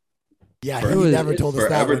 Yeah, he never told us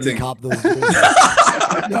that when he copped those.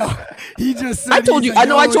 No, he just said. I told you. I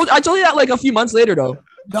know. I told you that like a few months later, though.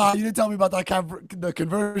 No, you didn't tell me about that the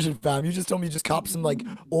conversion, fam. You just told me you just cop some like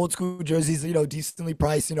old school jerseys, you know, decently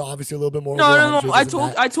priced, you know, obviously a little bit more. No. I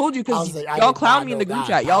told you because like, y'all clowned me in the group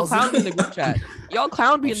chat. Y'all clowned me in the group chat. Y'all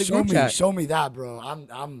clowned me in the group chat. Show me that, bro.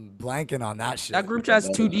 I'm blanking on that shit. That group chat's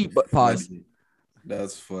too deep. But pause.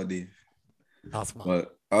 That's funny. That's fun.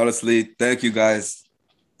 But honestly, thank you guys.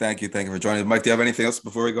 Thank you for joining. Mike, do you have anything else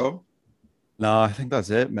before we go? No, I think that's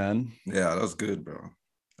it, man. Yeah, that was good, bro.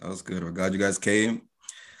 That was good. We're glad you guys came.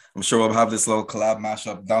 I'm sure we'll have this little collab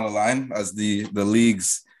mashup down the line as the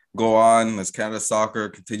leagues go on, as Canada soccer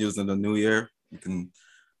continues in the new year. We can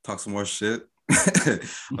talk some more shit,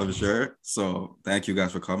 I'm sure. So thank you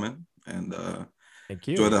guys for coming. And thank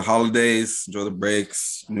you. Enjoy the holidays, enjoy the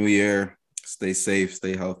breaks, new year. Stay safe,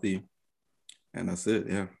 stay healthy. And that's it,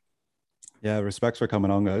 yeah. Yeah, respects for coming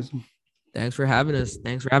on, guys. Thanks for having us.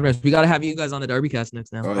 We got to have you guys on the Darbycast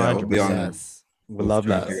next now. Oh, yeah, we'll be on there. We'll love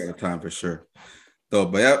that. I got time for sure. So,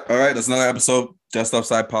 but yeah, all right. That's another episode, Just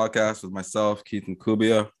Offside Podcast with myself, Keith and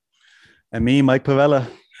Kubia. And me, Mike Pavella.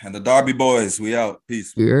 And the Darby boys. We out.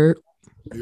 Peace. We're